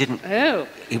 I didn't... Oh.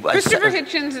 Christopher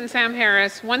Hitchens and Sam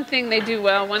Harris, one thing they do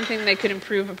well, one thing they could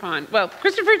improve upon. Well,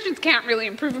 Christopher Hitchens can't really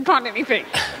improve upon anything.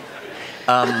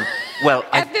 Well,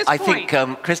 I think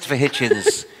Christopher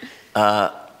Hitchens...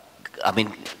 I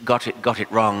mean, got it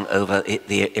wrong over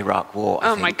the Iraq War.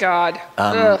 I think. My God!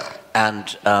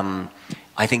 And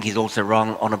I think he's also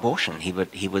wrong on abortion. He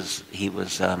was. I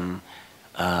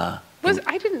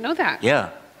didn't know that.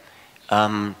 Yeah.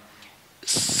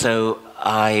 So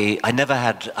I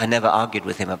never argued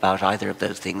with him about either of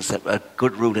those things. A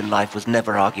good rule in life was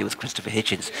never argue with Christopher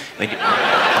Hitchens. I mean,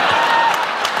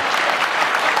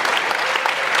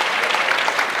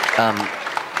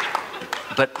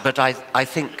 but I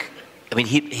think. I mean,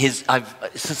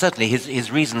 certainly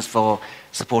his reasons for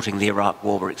supporting the Iraq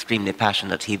War were extremely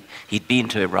passionate. He'd been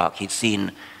to Iraq. He'd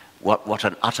seen what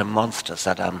an utter monster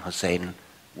Saddam Hussein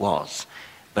was.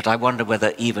 But I wonder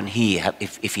whether even he,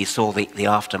 if he saw the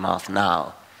aftermath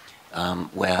now,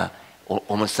 where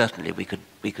almost certainly we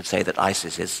could say that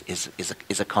ISIS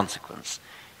is a consequence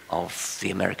of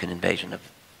the American invasion of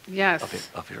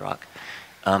Iraq.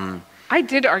 I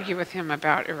did argue with him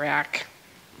about Iraq.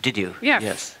 Did you?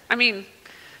 Yes. I mean,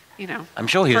 you know. I'm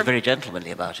sure he was very gentlemanly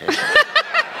about it. No,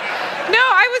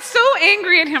 I was so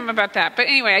angry at him about that. But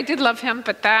anyway, I did love him,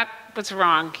 but that was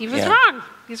wrong. He was wrong.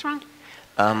 He's wrong.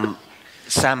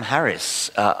 Sam Harris,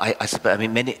 I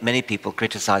mean, many people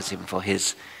criticize him for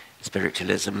his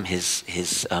spiritualism,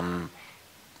 his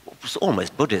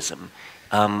almost Buddhism.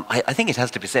 I think it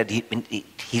has to be said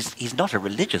he's not a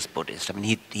religious Buddhist. I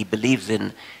mean, he believes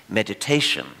in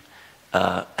meditation.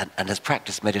 And has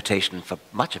practiced meditation for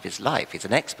much of his life. He's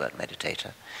an expert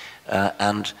meditator.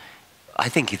 And I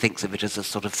think he thinks of it as a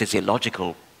sort of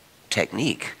physiological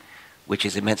technique, which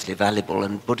is immensely valuable,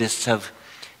 and Buddhists have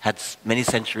had many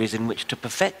centuries in which to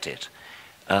perfect it.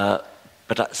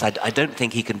 But I don't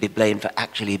think he can be blamed for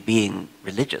actually being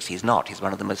religious. He's not. He's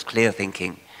one of the most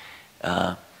clear-thinking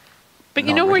But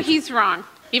you know where he's wrong?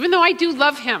 Even though I do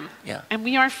love him, Yeah. and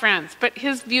we are friends, but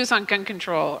his views on gun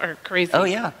control are crazy. Oh,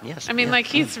 yeah, yes. I mean, yeah, like,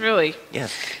 he's really...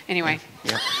 Yes. Anyway.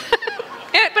 Yeah.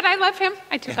 Yeah, but I love him.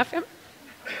 I do love him.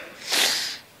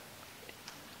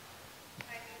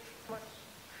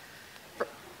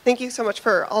 Thank you so much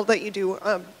for all that you do.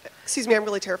 Excuse me, I'm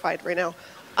really terrified right now.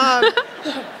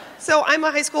 So I'm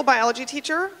a high school biology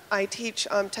teacher. I teach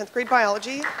 10th grade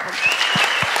biology.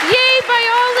 Yay,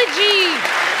 biology!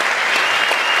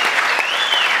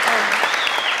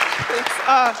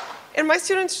 Thanks. And my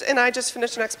students and I just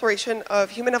finished an exploration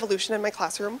of human evolution in my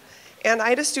classroom. And I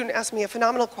had a student ask me a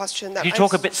phenomenal question that Could you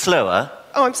talk a bit slower?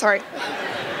 Oh, I'm sorry.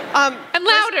 And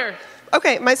louder.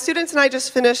 Okay, my students and I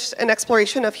just finished an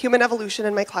exploration of human evolution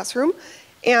in my classroom.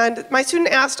 And my student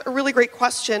asked a really great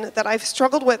question that I've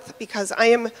struggled with because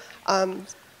I'm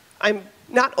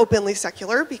not openly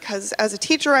secular, because as a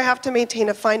teacher I have to maintain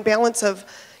a fine balance of,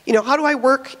 how do I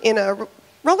work in a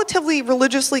relatively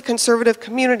religiously conservative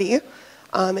community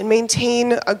and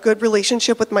maintain a good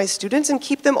relationship with my students and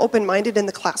keep them open-minded in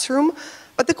the classroom.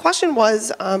 But the question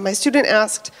was, my student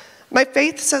asked, my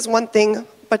faith says one thing,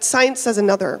 but science says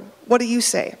another. What do you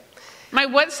say? My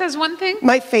what says one thing?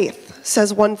 My faith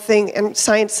says one thing and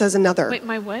science says another. Wait,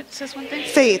 my what says one thing?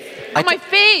 Faith. Oh, my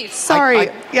faith. Sorry,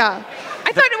 yeah.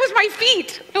 I thought it was my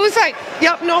feet. It was like...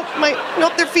 Yep, nope,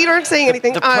 their feet aren't saying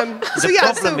anything. The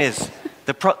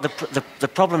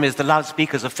problem is the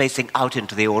loudspeakers are facing out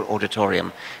into the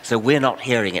auditorium, so we're not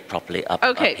hearing it properly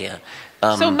up here.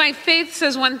 So my faith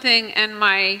says one thing and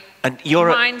my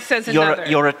mind says another.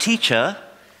 You're a teacher,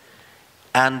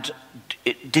 and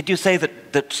did you say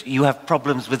that you have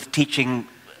problems with teaching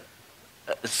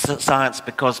science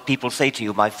because people say to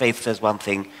you, my faith says one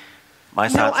thing, my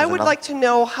science says another? No, I would like to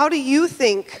know, how do you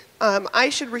think I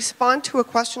should respond to a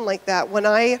question like that when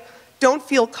I don't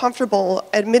feel comfortable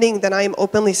admitting that I am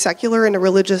openly secular in a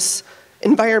religious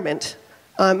environment?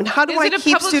 And how do I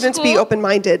keep students be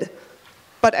open-minded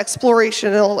but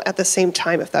explorational at the same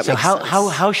time, if that makes sense? So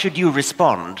how should you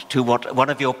respond to what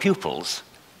one of your pupils?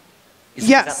 Is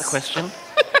that the question?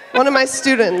 One of my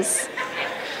students.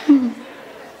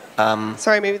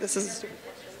 Sorry, maybe this is a stupid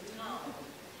question.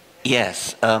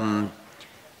 Yes.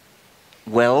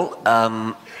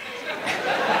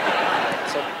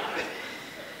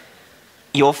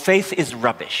 Your faith is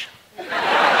rubbish. But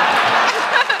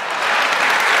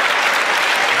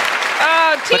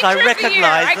I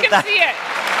recognize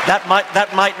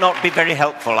that might not be very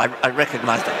helpful. I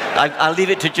recognize that. I'll leave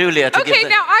it to Julia to give Okay,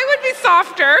 now I would be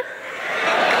softer.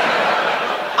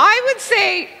 I would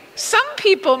say some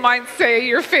people might say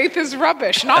your faith is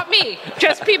rubbish. Not me,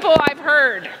 just people I've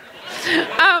heard.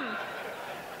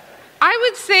 I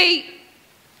would say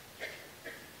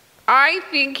I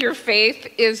think your faith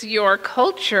is your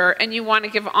culture, and you want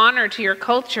to give honor to your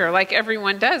culture like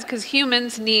everyone does, because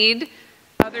humans need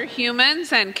other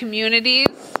humans and communities.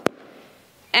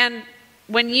 And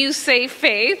when you say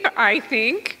faith, I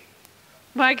think,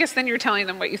 well, I guess then you're telling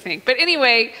them what you think. But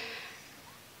anyway,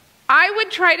 I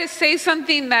would try to say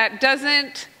something that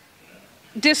doesn't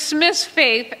dismiss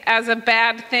faith as a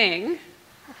bad thing,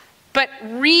 but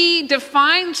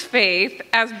redefines faith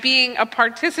as being a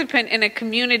participant in a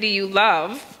community you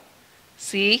love.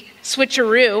 See?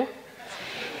 Switcheroo.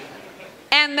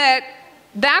 And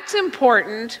that's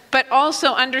important, but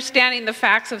also understanding the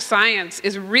facts of science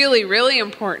is really, really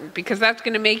important, because that's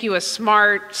going to make you a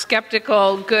smart,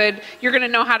 skeptical, good... You're going to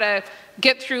know how to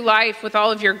get through life with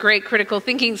all of your great critical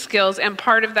thinking skills, and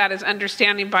part of that is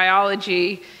understanding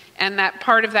biology, and that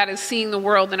part of that is seeing the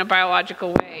world in a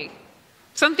biological way.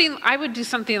 I would do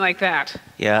something like that.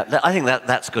 Yeah, I think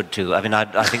that's good too. I mean, I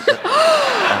think that...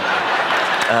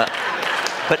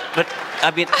 but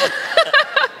I mean...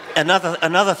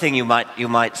 Another thing you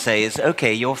might say is,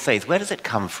 okay, your faith, where does it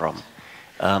come from?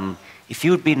 If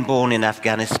you'd been born in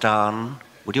Afghanistan,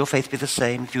 would your faith be the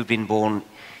same? If you'd been born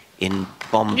in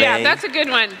Bombay? Yeah, that's a good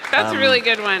one. That's a really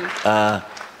good one.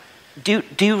 Do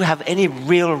you have any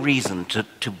real reason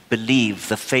to believe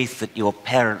the faith that your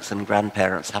parents and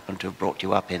grandparents happen to have brought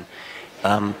you up in,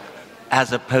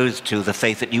 as opposed to the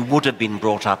faith that you would have been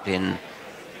brought up in?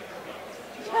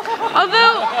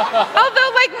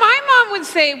 Although, like my mom would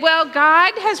say, well,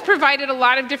 God has provided a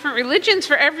lot of different religions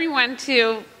for everyone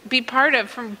to be part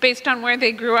of based on where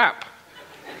they grew up.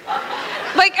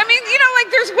 Like, I mean,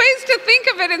 there's ways to think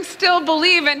of it and still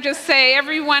believe and just say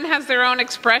everyone has their own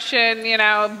expression,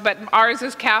 but ours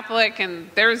is Catholic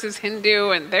and theirs is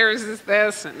Hindu and theirs is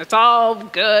this, and it's all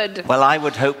good. Well, I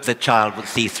would hope the child would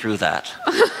see through that.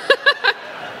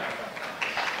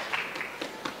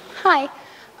 Hi.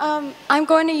 I'm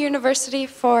going to university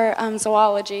for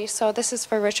zoology, so this is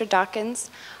for Richard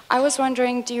Dawkins. I was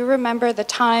wondering, do you remember the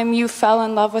time you fell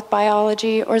in love with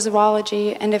biology or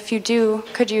zoology? And if you do,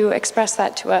 could you express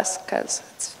that to us?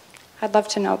 Because I'd love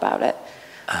to know about it.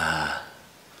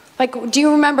 Like, do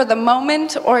you remember the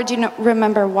moment, or do you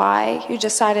remember why you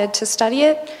decided to study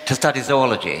it? To study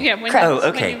zoology? Yeah, when,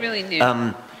 okay. When you really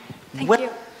knew. Thank you.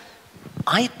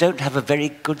 I don't have a very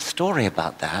good story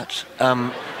about that.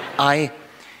 I'm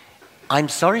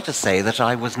sorry to say that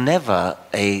I was never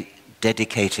a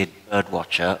dedicated bird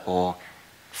watcher or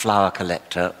flower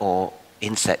collector or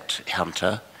insect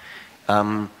hunter.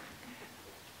 I'm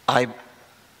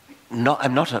not a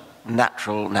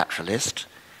naturalist.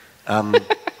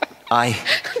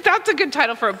 That's a good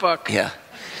title for a book. Yeah.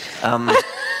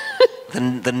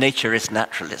 The naturist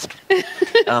naturalist.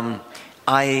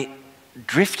 I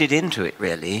drifted into it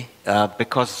really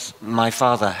because my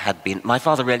father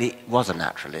really was a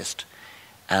naturalist,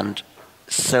 and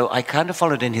so I kind of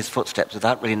followed in his footsteps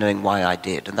without really knowing why I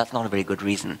did, and that's not a very good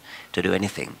reason to do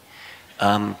anything.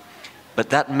 But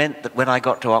that meant that when I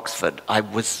got to Oxford, I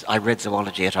read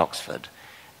zoology at Oxford,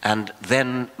 and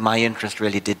then my interest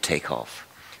really did take off.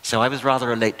 So I was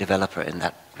rather a late developer in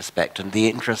that respect, and the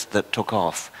interest that took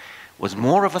off was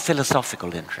more of a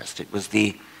philosophical interest. It was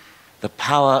the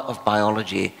power of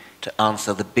biology to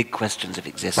answer the big questions of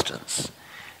existence.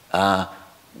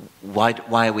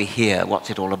 Why are we here? What's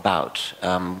it all about?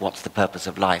 What's the purpose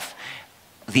of life?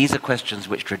 These are questions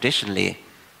which traditionally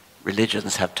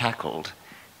religions have tackled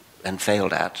and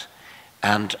failed at,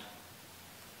 and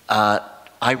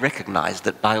I recognized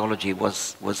that biology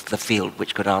was the field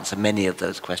which could answer many of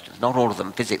those questions. Not all of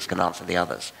them. Physics can answer the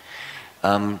others.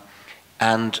 And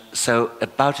so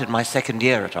about in my second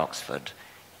year at Oxford,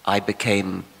 I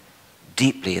became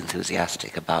deeply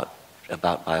enthusiastic about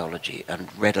biology and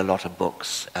read a lot of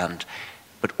books.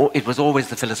 But it was always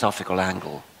the philosophical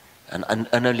angle. And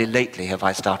only lately have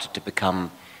I started to become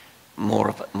more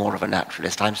of a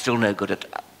naturalist. I'm still no good at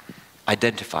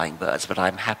identifying birds, but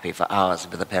I'm happy for hours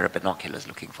with a pair of binoculars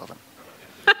looking for them.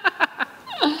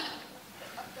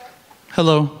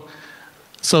 Hello.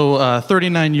 So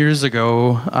 39 years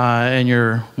ago, in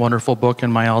your wonderful book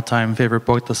and my all-time favorite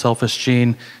book, The Selfish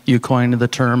Gene, you coined the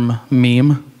term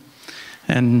meme.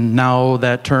 And now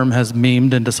that term has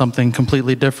memed into something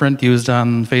completely different, used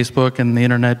on Facebook and the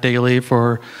internet daily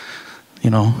for,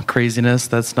 craziness.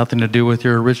 That's nothing to do with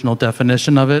your original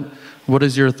definition of it. What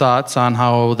is your thoughts on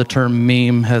how the term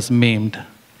meme has memed?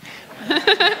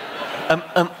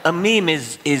 A meme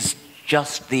is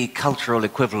just the cultural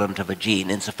equivalent of a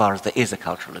gene, insofar as there is a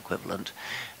cultural equivalent.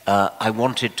 I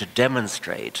wanted to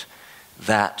demonstrate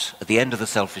that at the end of The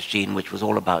Selfish Gene, which was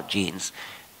all about genes,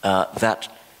 that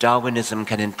Darwinism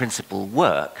can in principle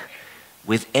work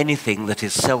with anything that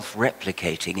is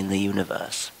self-replicating in the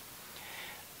universe.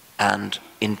 And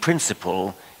in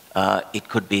principle, it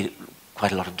could be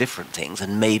quite a lot of different things,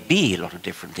 and may be a lot of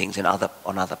different things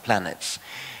on other planets.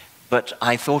 But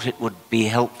I thought it would be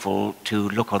helpful to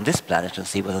look on this planet and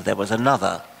see whether there was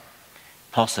another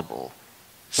possible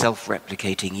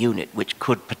self-replicating unit which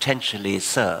could potentially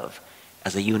serve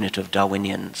as a unit of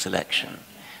Darwinian selection.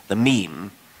 The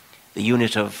meme, the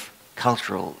unit of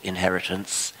cultural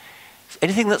inheritance,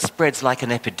 anything that spreads like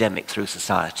an epidemic through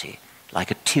society, like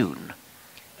a tune,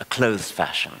 a clothes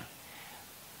fashion,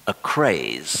 a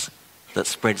craze that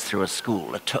spreads through a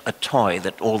school, a toy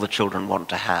that all the children want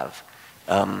to have.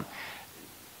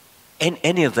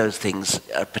 Any of those things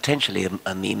are potentially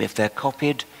a meme if they're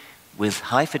copied with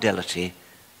high fidelity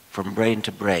from brain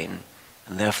to brain,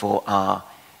 and therefore are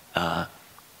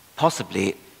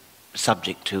possibly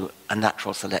subject to a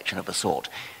natural selection of a sort.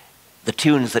 The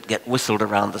tunes that get whistled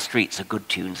around the streets are good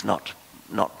tunes, not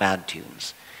bad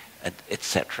tunes,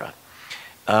 etc.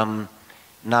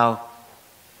 Now,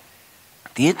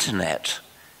 the internet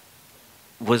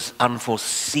was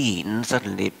unforeseen,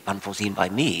 certainly unforeseen by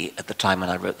me at the time when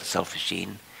I wrote The Selfish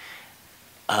Gene,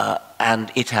 and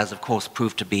it has, of course,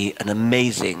 proved to be an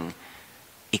amazing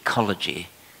ecology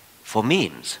for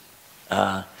memes.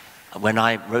 When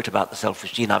I wrote about The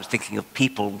Selfish Gene, I was thinking of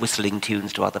people whistling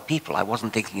tunes to other people. I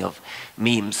wasn't thinking of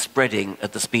memes spreading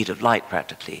at the speed of light,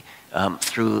 practically,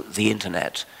 through the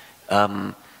internet.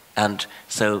 And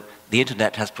so the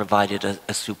internet has provided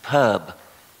a superb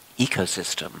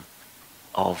ecosystem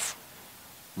of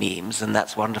memes, and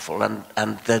that's wonderful. And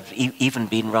there's even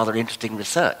been rather interesting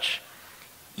research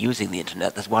using the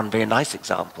internet. There's one very nice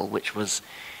example, which was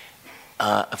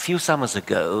a few summers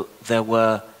ago, there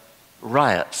were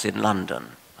riots in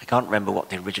London. I can't remember what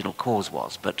the original cause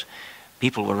was, but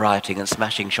people were rioting and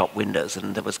smashing shop windows,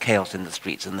 and there was chaos in the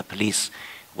streets, and the police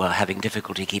were having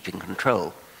difficulty keeping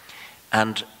control.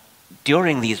 And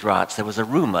during these riots, there was a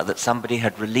rumor that somebody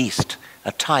had released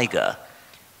a tiger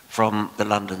from the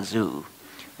London Zoo,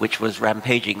 which was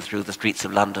rampaging through the streets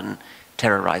of London,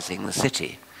 terrorizing the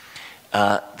city.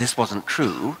 This wasn't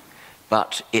true,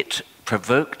 but it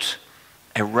provoked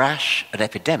a rash, an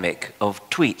epidemic of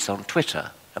tweets on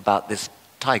Twitter about this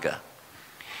tiger.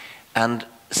 And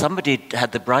somebody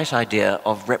had the bright idea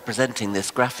of representing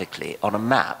this graphically on a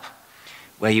map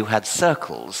where you had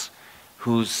circles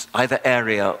whose either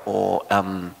area or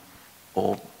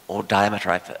diameter,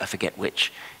 I forget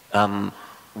which,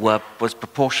 was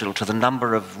proportional to the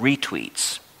number of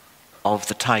retweets of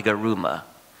the tiger rumor.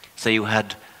 So you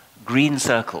had green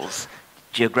circles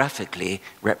geographically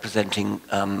representing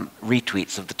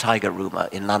retweets of the tiger rumor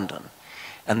in London.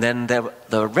 And then there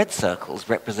were red circles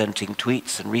representing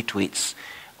tweets and retweets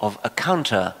of a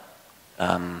counter,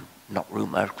 not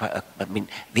rumor, I mean,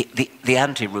 the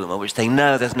anti-rumor, which saying,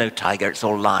 no, there's no tiger, it's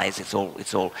all lies, it's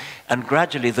all. And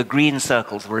gradually the green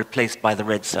circles were replaced by the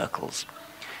red circles.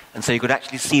 And so you could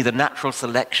actually see the natural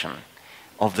selection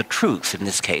of the truth in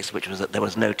this case, which was that there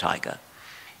was no tiger,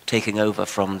 taking over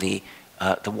from the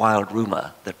wild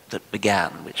rumor that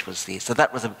began, which was the. So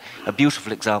that was a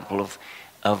beautiful example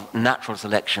of natural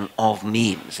selection of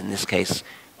memes, in this case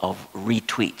of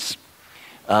retweets.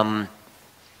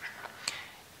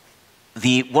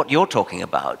 What you're talking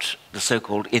about, the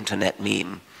so-called internet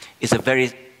meme, is a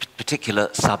very particular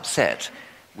subset,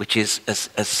 which is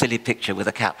a silly picture with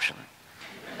a caption.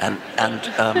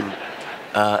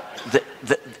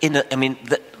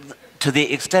 To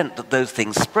the extent that those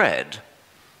things spread,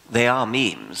 they are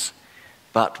memes.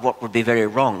 But what would be very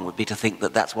wrong would be to think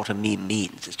that that's what a meme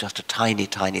means. It's just a tiny,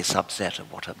 tiny subset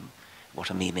of what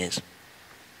a meme is.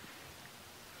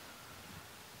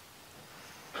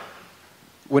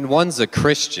 When one's a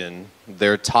Christian,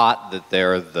 they're taught that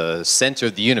they're the center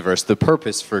of the universe, the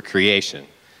purpose for creation.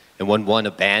 And when one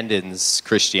abandons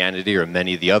Christianity or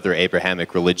many of the other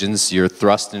Abrahamic religions, you're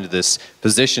thrust into this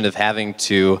position of having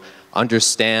to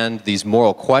understand these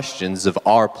moral questions of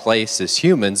our place as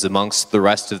humans amongst the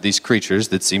rest of these creatures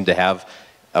that seem to have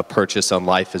a purchase on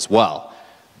life as well.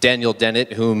 Daniel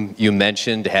Dennett, whom you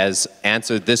mentioned, has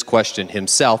answered this question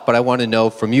himself, but I want to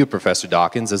know from you, Professor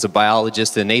Dawkins, as a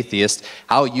biologist and atheist,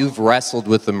 how you've wrestled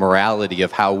with the morality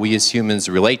of how we as humans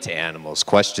relate to animals,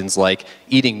 questions like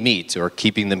eating meat or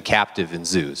keeping them captive in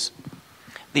zoos.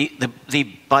 The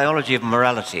biology of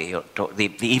morality, or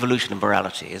the evolution of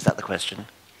morality, is that the question?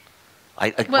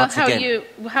 Well,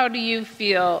 how do you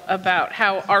feel about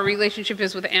how our relationship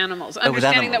is with animals?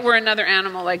 Understanding that we're another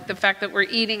animal, like the fact that we're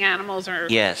eating animals or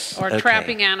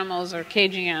trapping animals or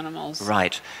caging animals.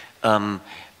 Right.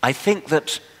 I think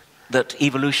that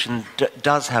evolution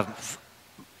does have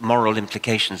moral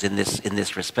implications in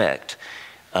this respect.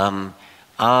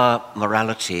 Our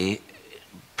morality,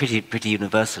 pretty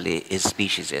universally, is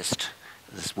speciesist.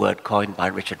 This word coined by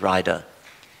Richard Ryder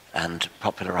and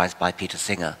popularized by Peter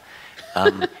Singer.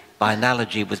 By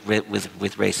analogy with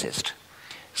racist.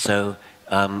 So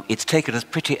it's taken as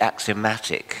pretty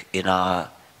axiomatic in our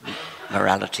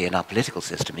morality, in our political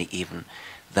system even,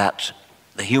 that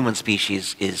the human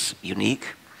species is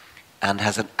unique and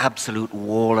has an absolute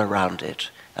wall around it,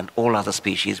 and all other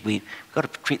species, we've got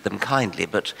to treat them kindly,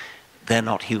 but they're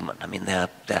not human. I mean, they're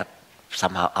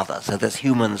somehow other. So there's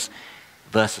humans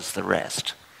versus the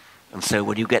rest. And so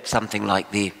when you get something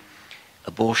like the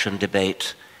abortion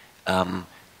debate,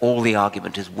 all the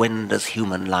argument is, when does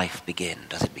human life begin?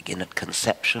 Does it begin at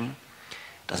conception?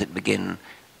 Does it begin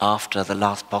after the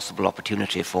last possible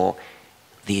opportunity for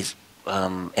these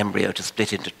embryo to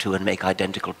split into two and make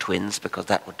identical twins, because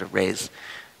that would raise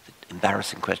the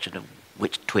embarrassing question of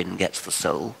which twin gets the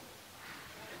soul?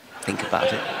 Think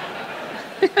about it.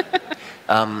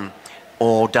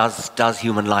 Or does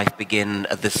human life begin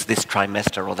at this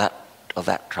trimester or that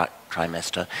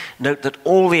trimester? Note that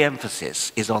all the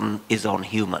emphasis is on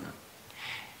human.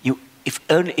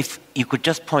 If you could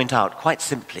just point out quite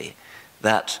simply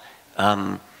that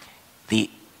the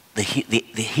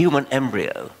human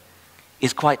embryo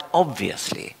is quite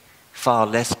obviously far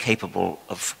less capable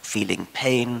of feeling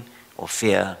pain or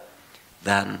fear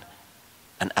than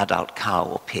an adult cow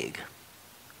or pig.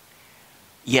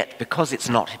 Yet, because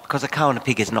a cow and a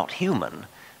pig is not human,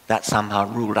 that's somehow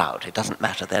ruled out. It doesn't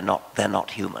matter. They're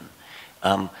not human.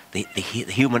 The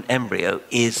human embryo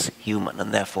is human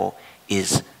and therefore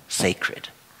is sacred.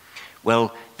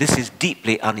 Well, this is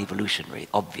deeply unevolutionary,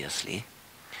 obviously.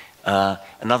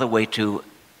 Another way to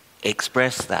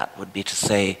express that would be to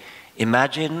say,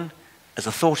 imagine as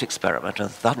a thought experiment, and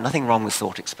there's nothing wrong with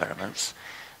thought experiments,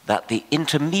 that the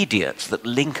intermediates that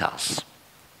link us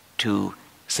to,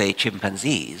 say,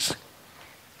 chimpanzees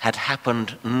had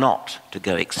happened not to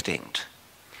go extinct.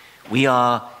 We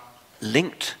are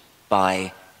linked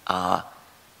by our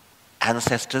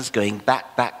ancestors going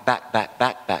back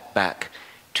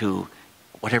to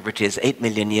whatever it is, 8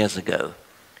 million years ago,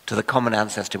 to the common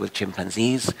ancestor with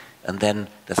chimpanzees, and then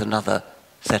there's another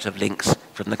set of links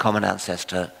from the common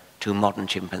ancestor to modern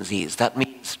chimpanzees. That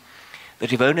means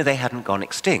that if only they hadn't gone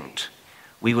extinct,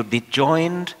 we would be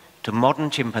joined to modern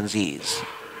chimpanzees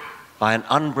by an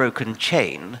unbroken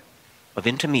chain of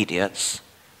intermediates,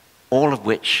 all of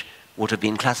which would have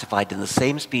been classified in the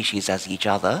same species as each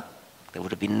other. There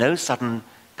would have been no sudden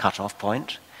cut-off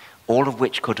point, all of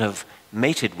which could have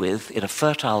mated with, in a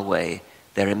fertile way,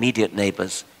 their immediate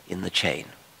neighbors in the chain.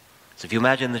 So if you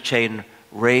imagine the chain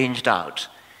ranged out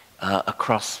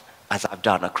across, as I've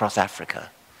done, across Africa,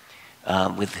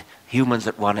 with humans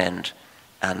at one end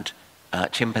and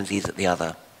chimpanzees at the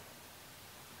other,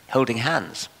 holding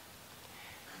hands.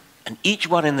 And each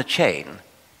one in the chain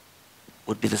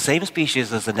would be the same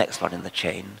species as the next one in the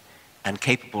chain and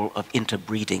capable of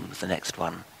interbreeding with the next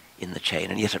one in the chain.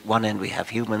 And yet at one end we have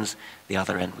humans, the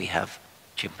other end we have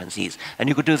chimpanzees. And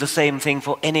you could do the same thing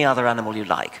for any other animal you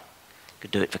like. You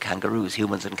could do it for kangaroos,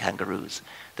 humans and kangaroos.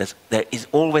 There is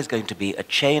always going to be a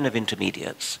chain of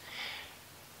intermediates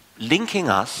linking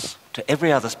us to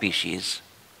every other species,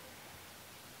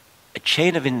 a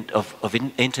chain of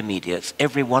intermediates,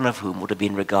 every one of whom would have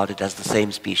been regarded as the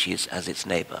same species as its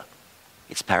neighbor.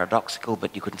 It's paradoxical,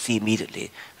 but you can see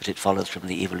immediately that it follows from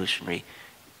the evolutionary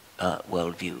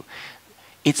worldview.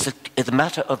 It's a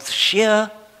matter of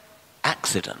sheer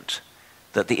accident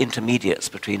that the intermediates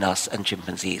between us and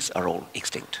chimpanzees are all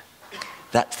extinct.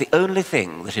 That's the only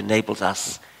thing that enables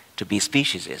us to be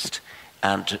speciesist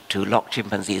and to lock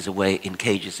chimpanzees away in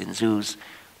cages in zoos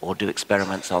or do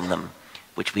experiments on them,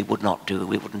 which we would not do.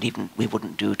 We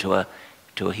wouldn't do to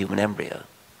a human embryo.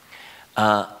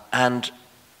 And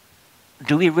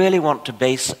do we really want to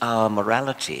base our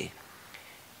morality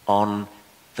on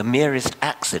the merest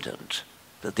accident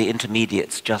that the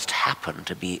intermediates just happen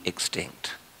to be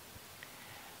extinct?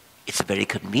 It's a very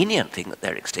convenient thing that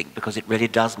they're extinct, because it really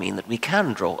does mean that we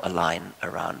can draw a line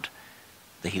around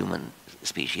the human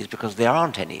species, because there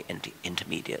aren't any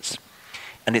intermediates.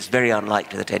 And it's very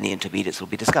unlikely that any intermediates will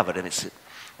be discovered. And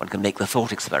one can make the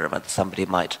thought experiment that somebody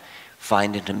might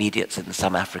find intermediates in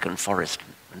some African forest,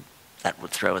 and that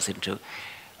would throw us into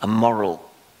a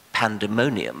moral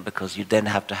pandemonium, because you'd then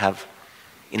have to have,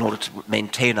 in order to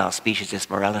maintain our speciesist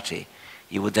morality,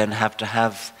 you would then have to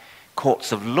have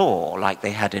courts of law like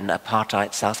they had in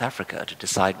apartheid South Africa to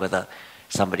decide whether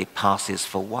somebody passes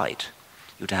for white.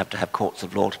 You'd have to have courts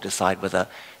of law to decide whether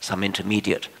some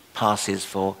intermediate passes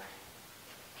for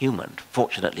human.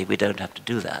 Fortunately, we don't have to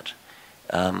do that.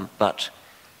 But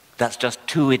that's just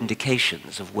two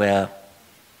indications of where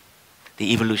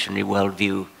the evolutionary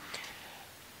worldview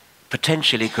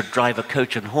potentially could drive a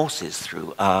coach and horses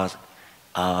through our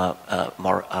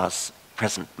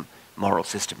present moral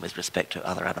system with respect to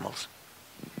other animals.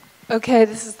 Okay,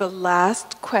 this is the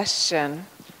last question.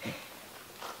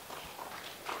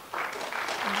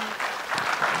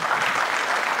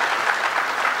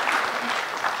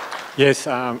 Yes,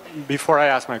 before I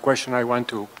ask my question, I want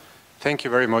to thank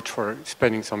you very much for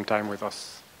spending some time with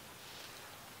us.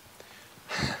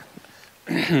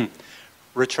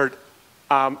 Richard,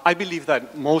 I believe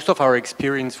that most of our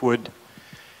experience would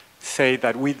say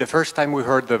that the first time we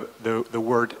heard the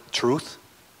word truth,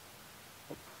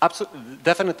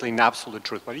 definitely an absolute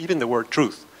truth, but even the word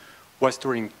truth, was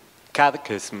during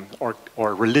catechism or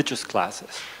religious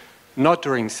classes, not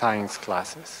during science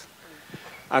classes.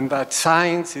 And that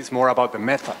science is more about the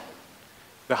method,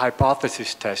 the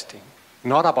hypothesis testing,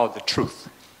 not about the truth.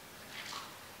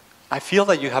 I feel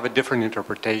that you have a different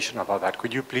interpretation about that.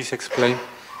 Could you please explain?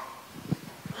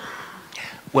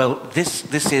 Well, this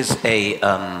is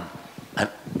an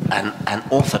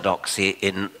orthodoxy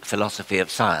in philosophy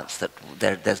of science, that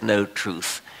there's no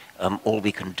truth. All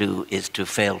we can do is to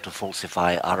fail to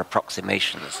falsify our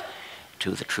approximations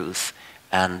to the truth.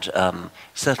 And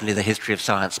certainly the history of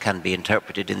science can be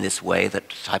interpreted in this way,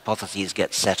 that hypotheses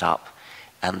get set up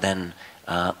and then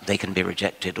they can be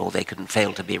rejected, or they can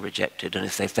fail to be rejected. And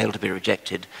if they fail to be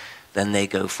rejected, then they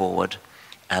go forward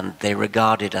and they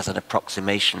regard it as an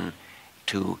approximation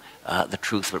to the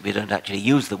truth, but we don't actually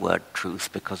use the word truth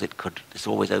because it's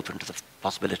always open to the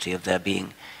possibility of there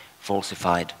being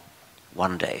falsified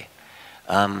one day.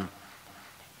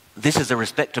 This is a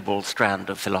respectable strand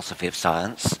of philosophy of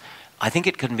science. I think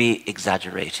it can be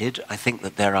exaggerated. I think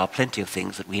that there are plenty of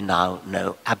things that we now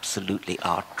know absolutely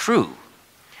are true.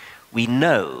 We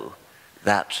know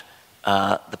that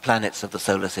the planets of the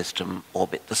solar system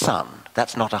orbit the sun.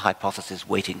 That's not a hypothesis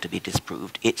waiting to be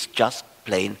disproved. It's just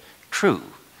plain true.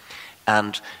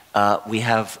 And we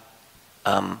have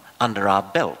under our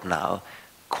belt now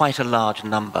quite a large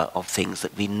number of things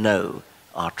that we know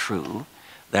are true.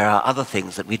 There are other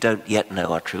things that we don't yet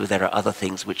know are true. There are other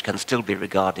things which can still be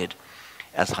regarded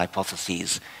as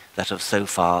hypotheses that have so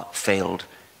far failed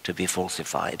to be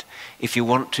falsified. If you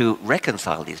want to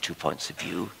reconcile these two points of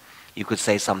view, you could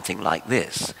say something like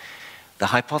this. The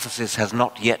hypothesis has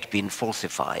not yet been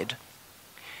falsified,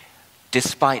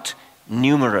 despite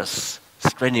numerous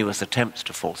strenuous attempts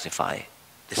to falsify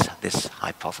this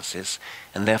hypothesis,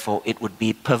 and therefore it would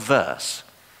be perverse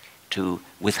to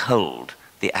withhold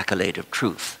the accolade of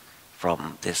truth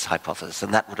from this hypothesis,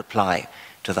 and that would apply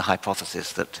to the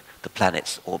hypothesis that the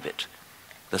planets orbit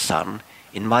the sun.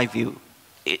 In my view,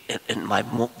 in my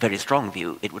very strong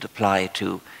view, it would apply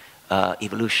to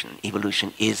evolution.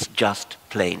 Evolution is just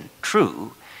plain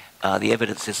true. The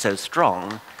evidence is so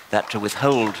strong that to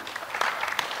withhold,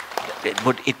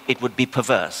 it would be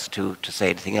perverse to say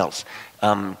anything else.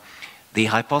 The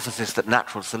hypothesis that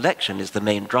natural selection is the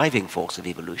main driving force of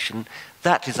evolution,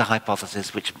 that is a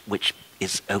hypothesis which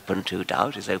is open to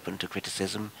doubt, is open to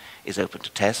criticism, is open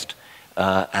to test,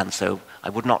 and so I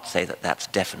would not say that that's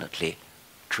definitely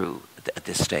true at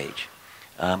this stage.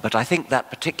 But I think that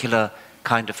particular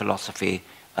kind of philosophy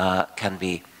can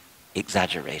be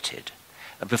exaggerated.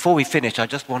 Before we finish, I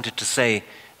just wanted to say,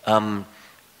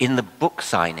 in the book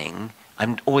signing,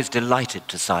 I'm always delighted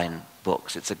to sign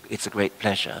books. It's a great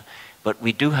pleasure. But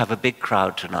we do have a big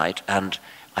crowd tonight, and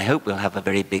I hope we'll have a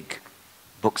very big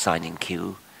book signing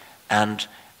queue. And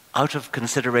out of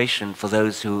consideration for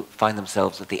those who find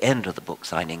themselves at the end of the book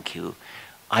signing queue,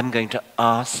 I'm going to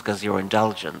ask, as your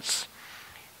indulgence,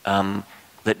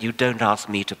 that you don't ask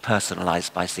me to personalize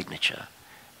my signature.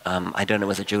 I don't know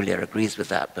whether Julia agrees with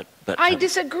that, but I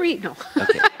disagree. No.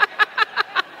 Okay.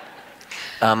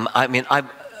 I mean,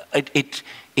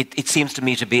 it seems to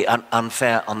me to be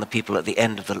unfair on the people at the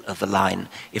end of the line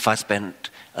if I spent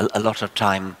a lot of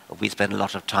time, or we spend a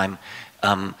lot of time,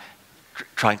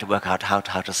 trying to work out how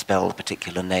to spell a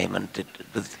particular name, and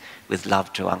with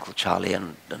love to Uncle Charlie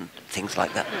and things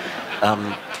like that.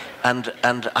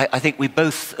 And I think we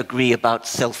both agree about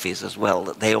selfies as well,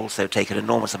 that they also take an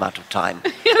enormous amount of time.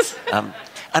 Yes.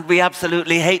 And we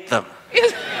absolutely hate them.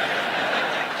 Yes.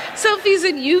 Selfies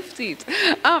and youpsies.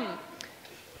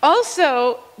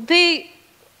 Also, the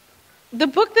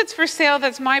book that's for sale,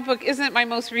 that's my book, isn't my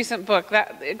most recent book.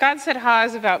 That God Said Ha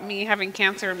is about me having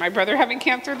cancer and my brother having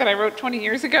cancer, that I wrote 20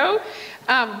 years ago,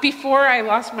 before I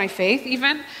lost my faith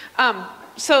even.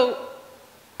 So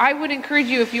I would encourage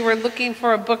you, if you were looking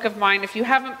for a book of mine, if you've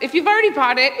already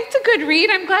bought it, it's a good read.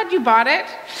 I'm glad you bought it.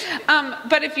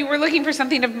 But if you were looking for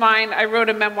something of mine, I wrote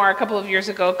a memoir a couple of years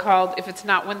ago called If It's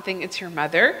Not One Thing, It's Your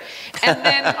Mother. And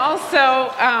then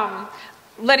also,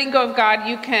 Letting Go of God,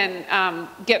 you can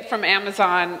get from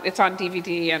Amazon. It's on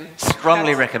DVD, and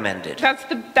strongly recommended. That's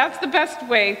the best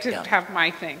way to have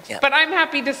my things. Yeah. But I'm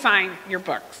happy to sign your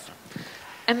books.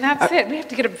 And that's it. We have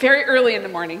to get up very early in the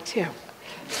morning too.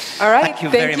 All right. Thank you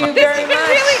very much. This has been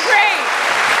really great.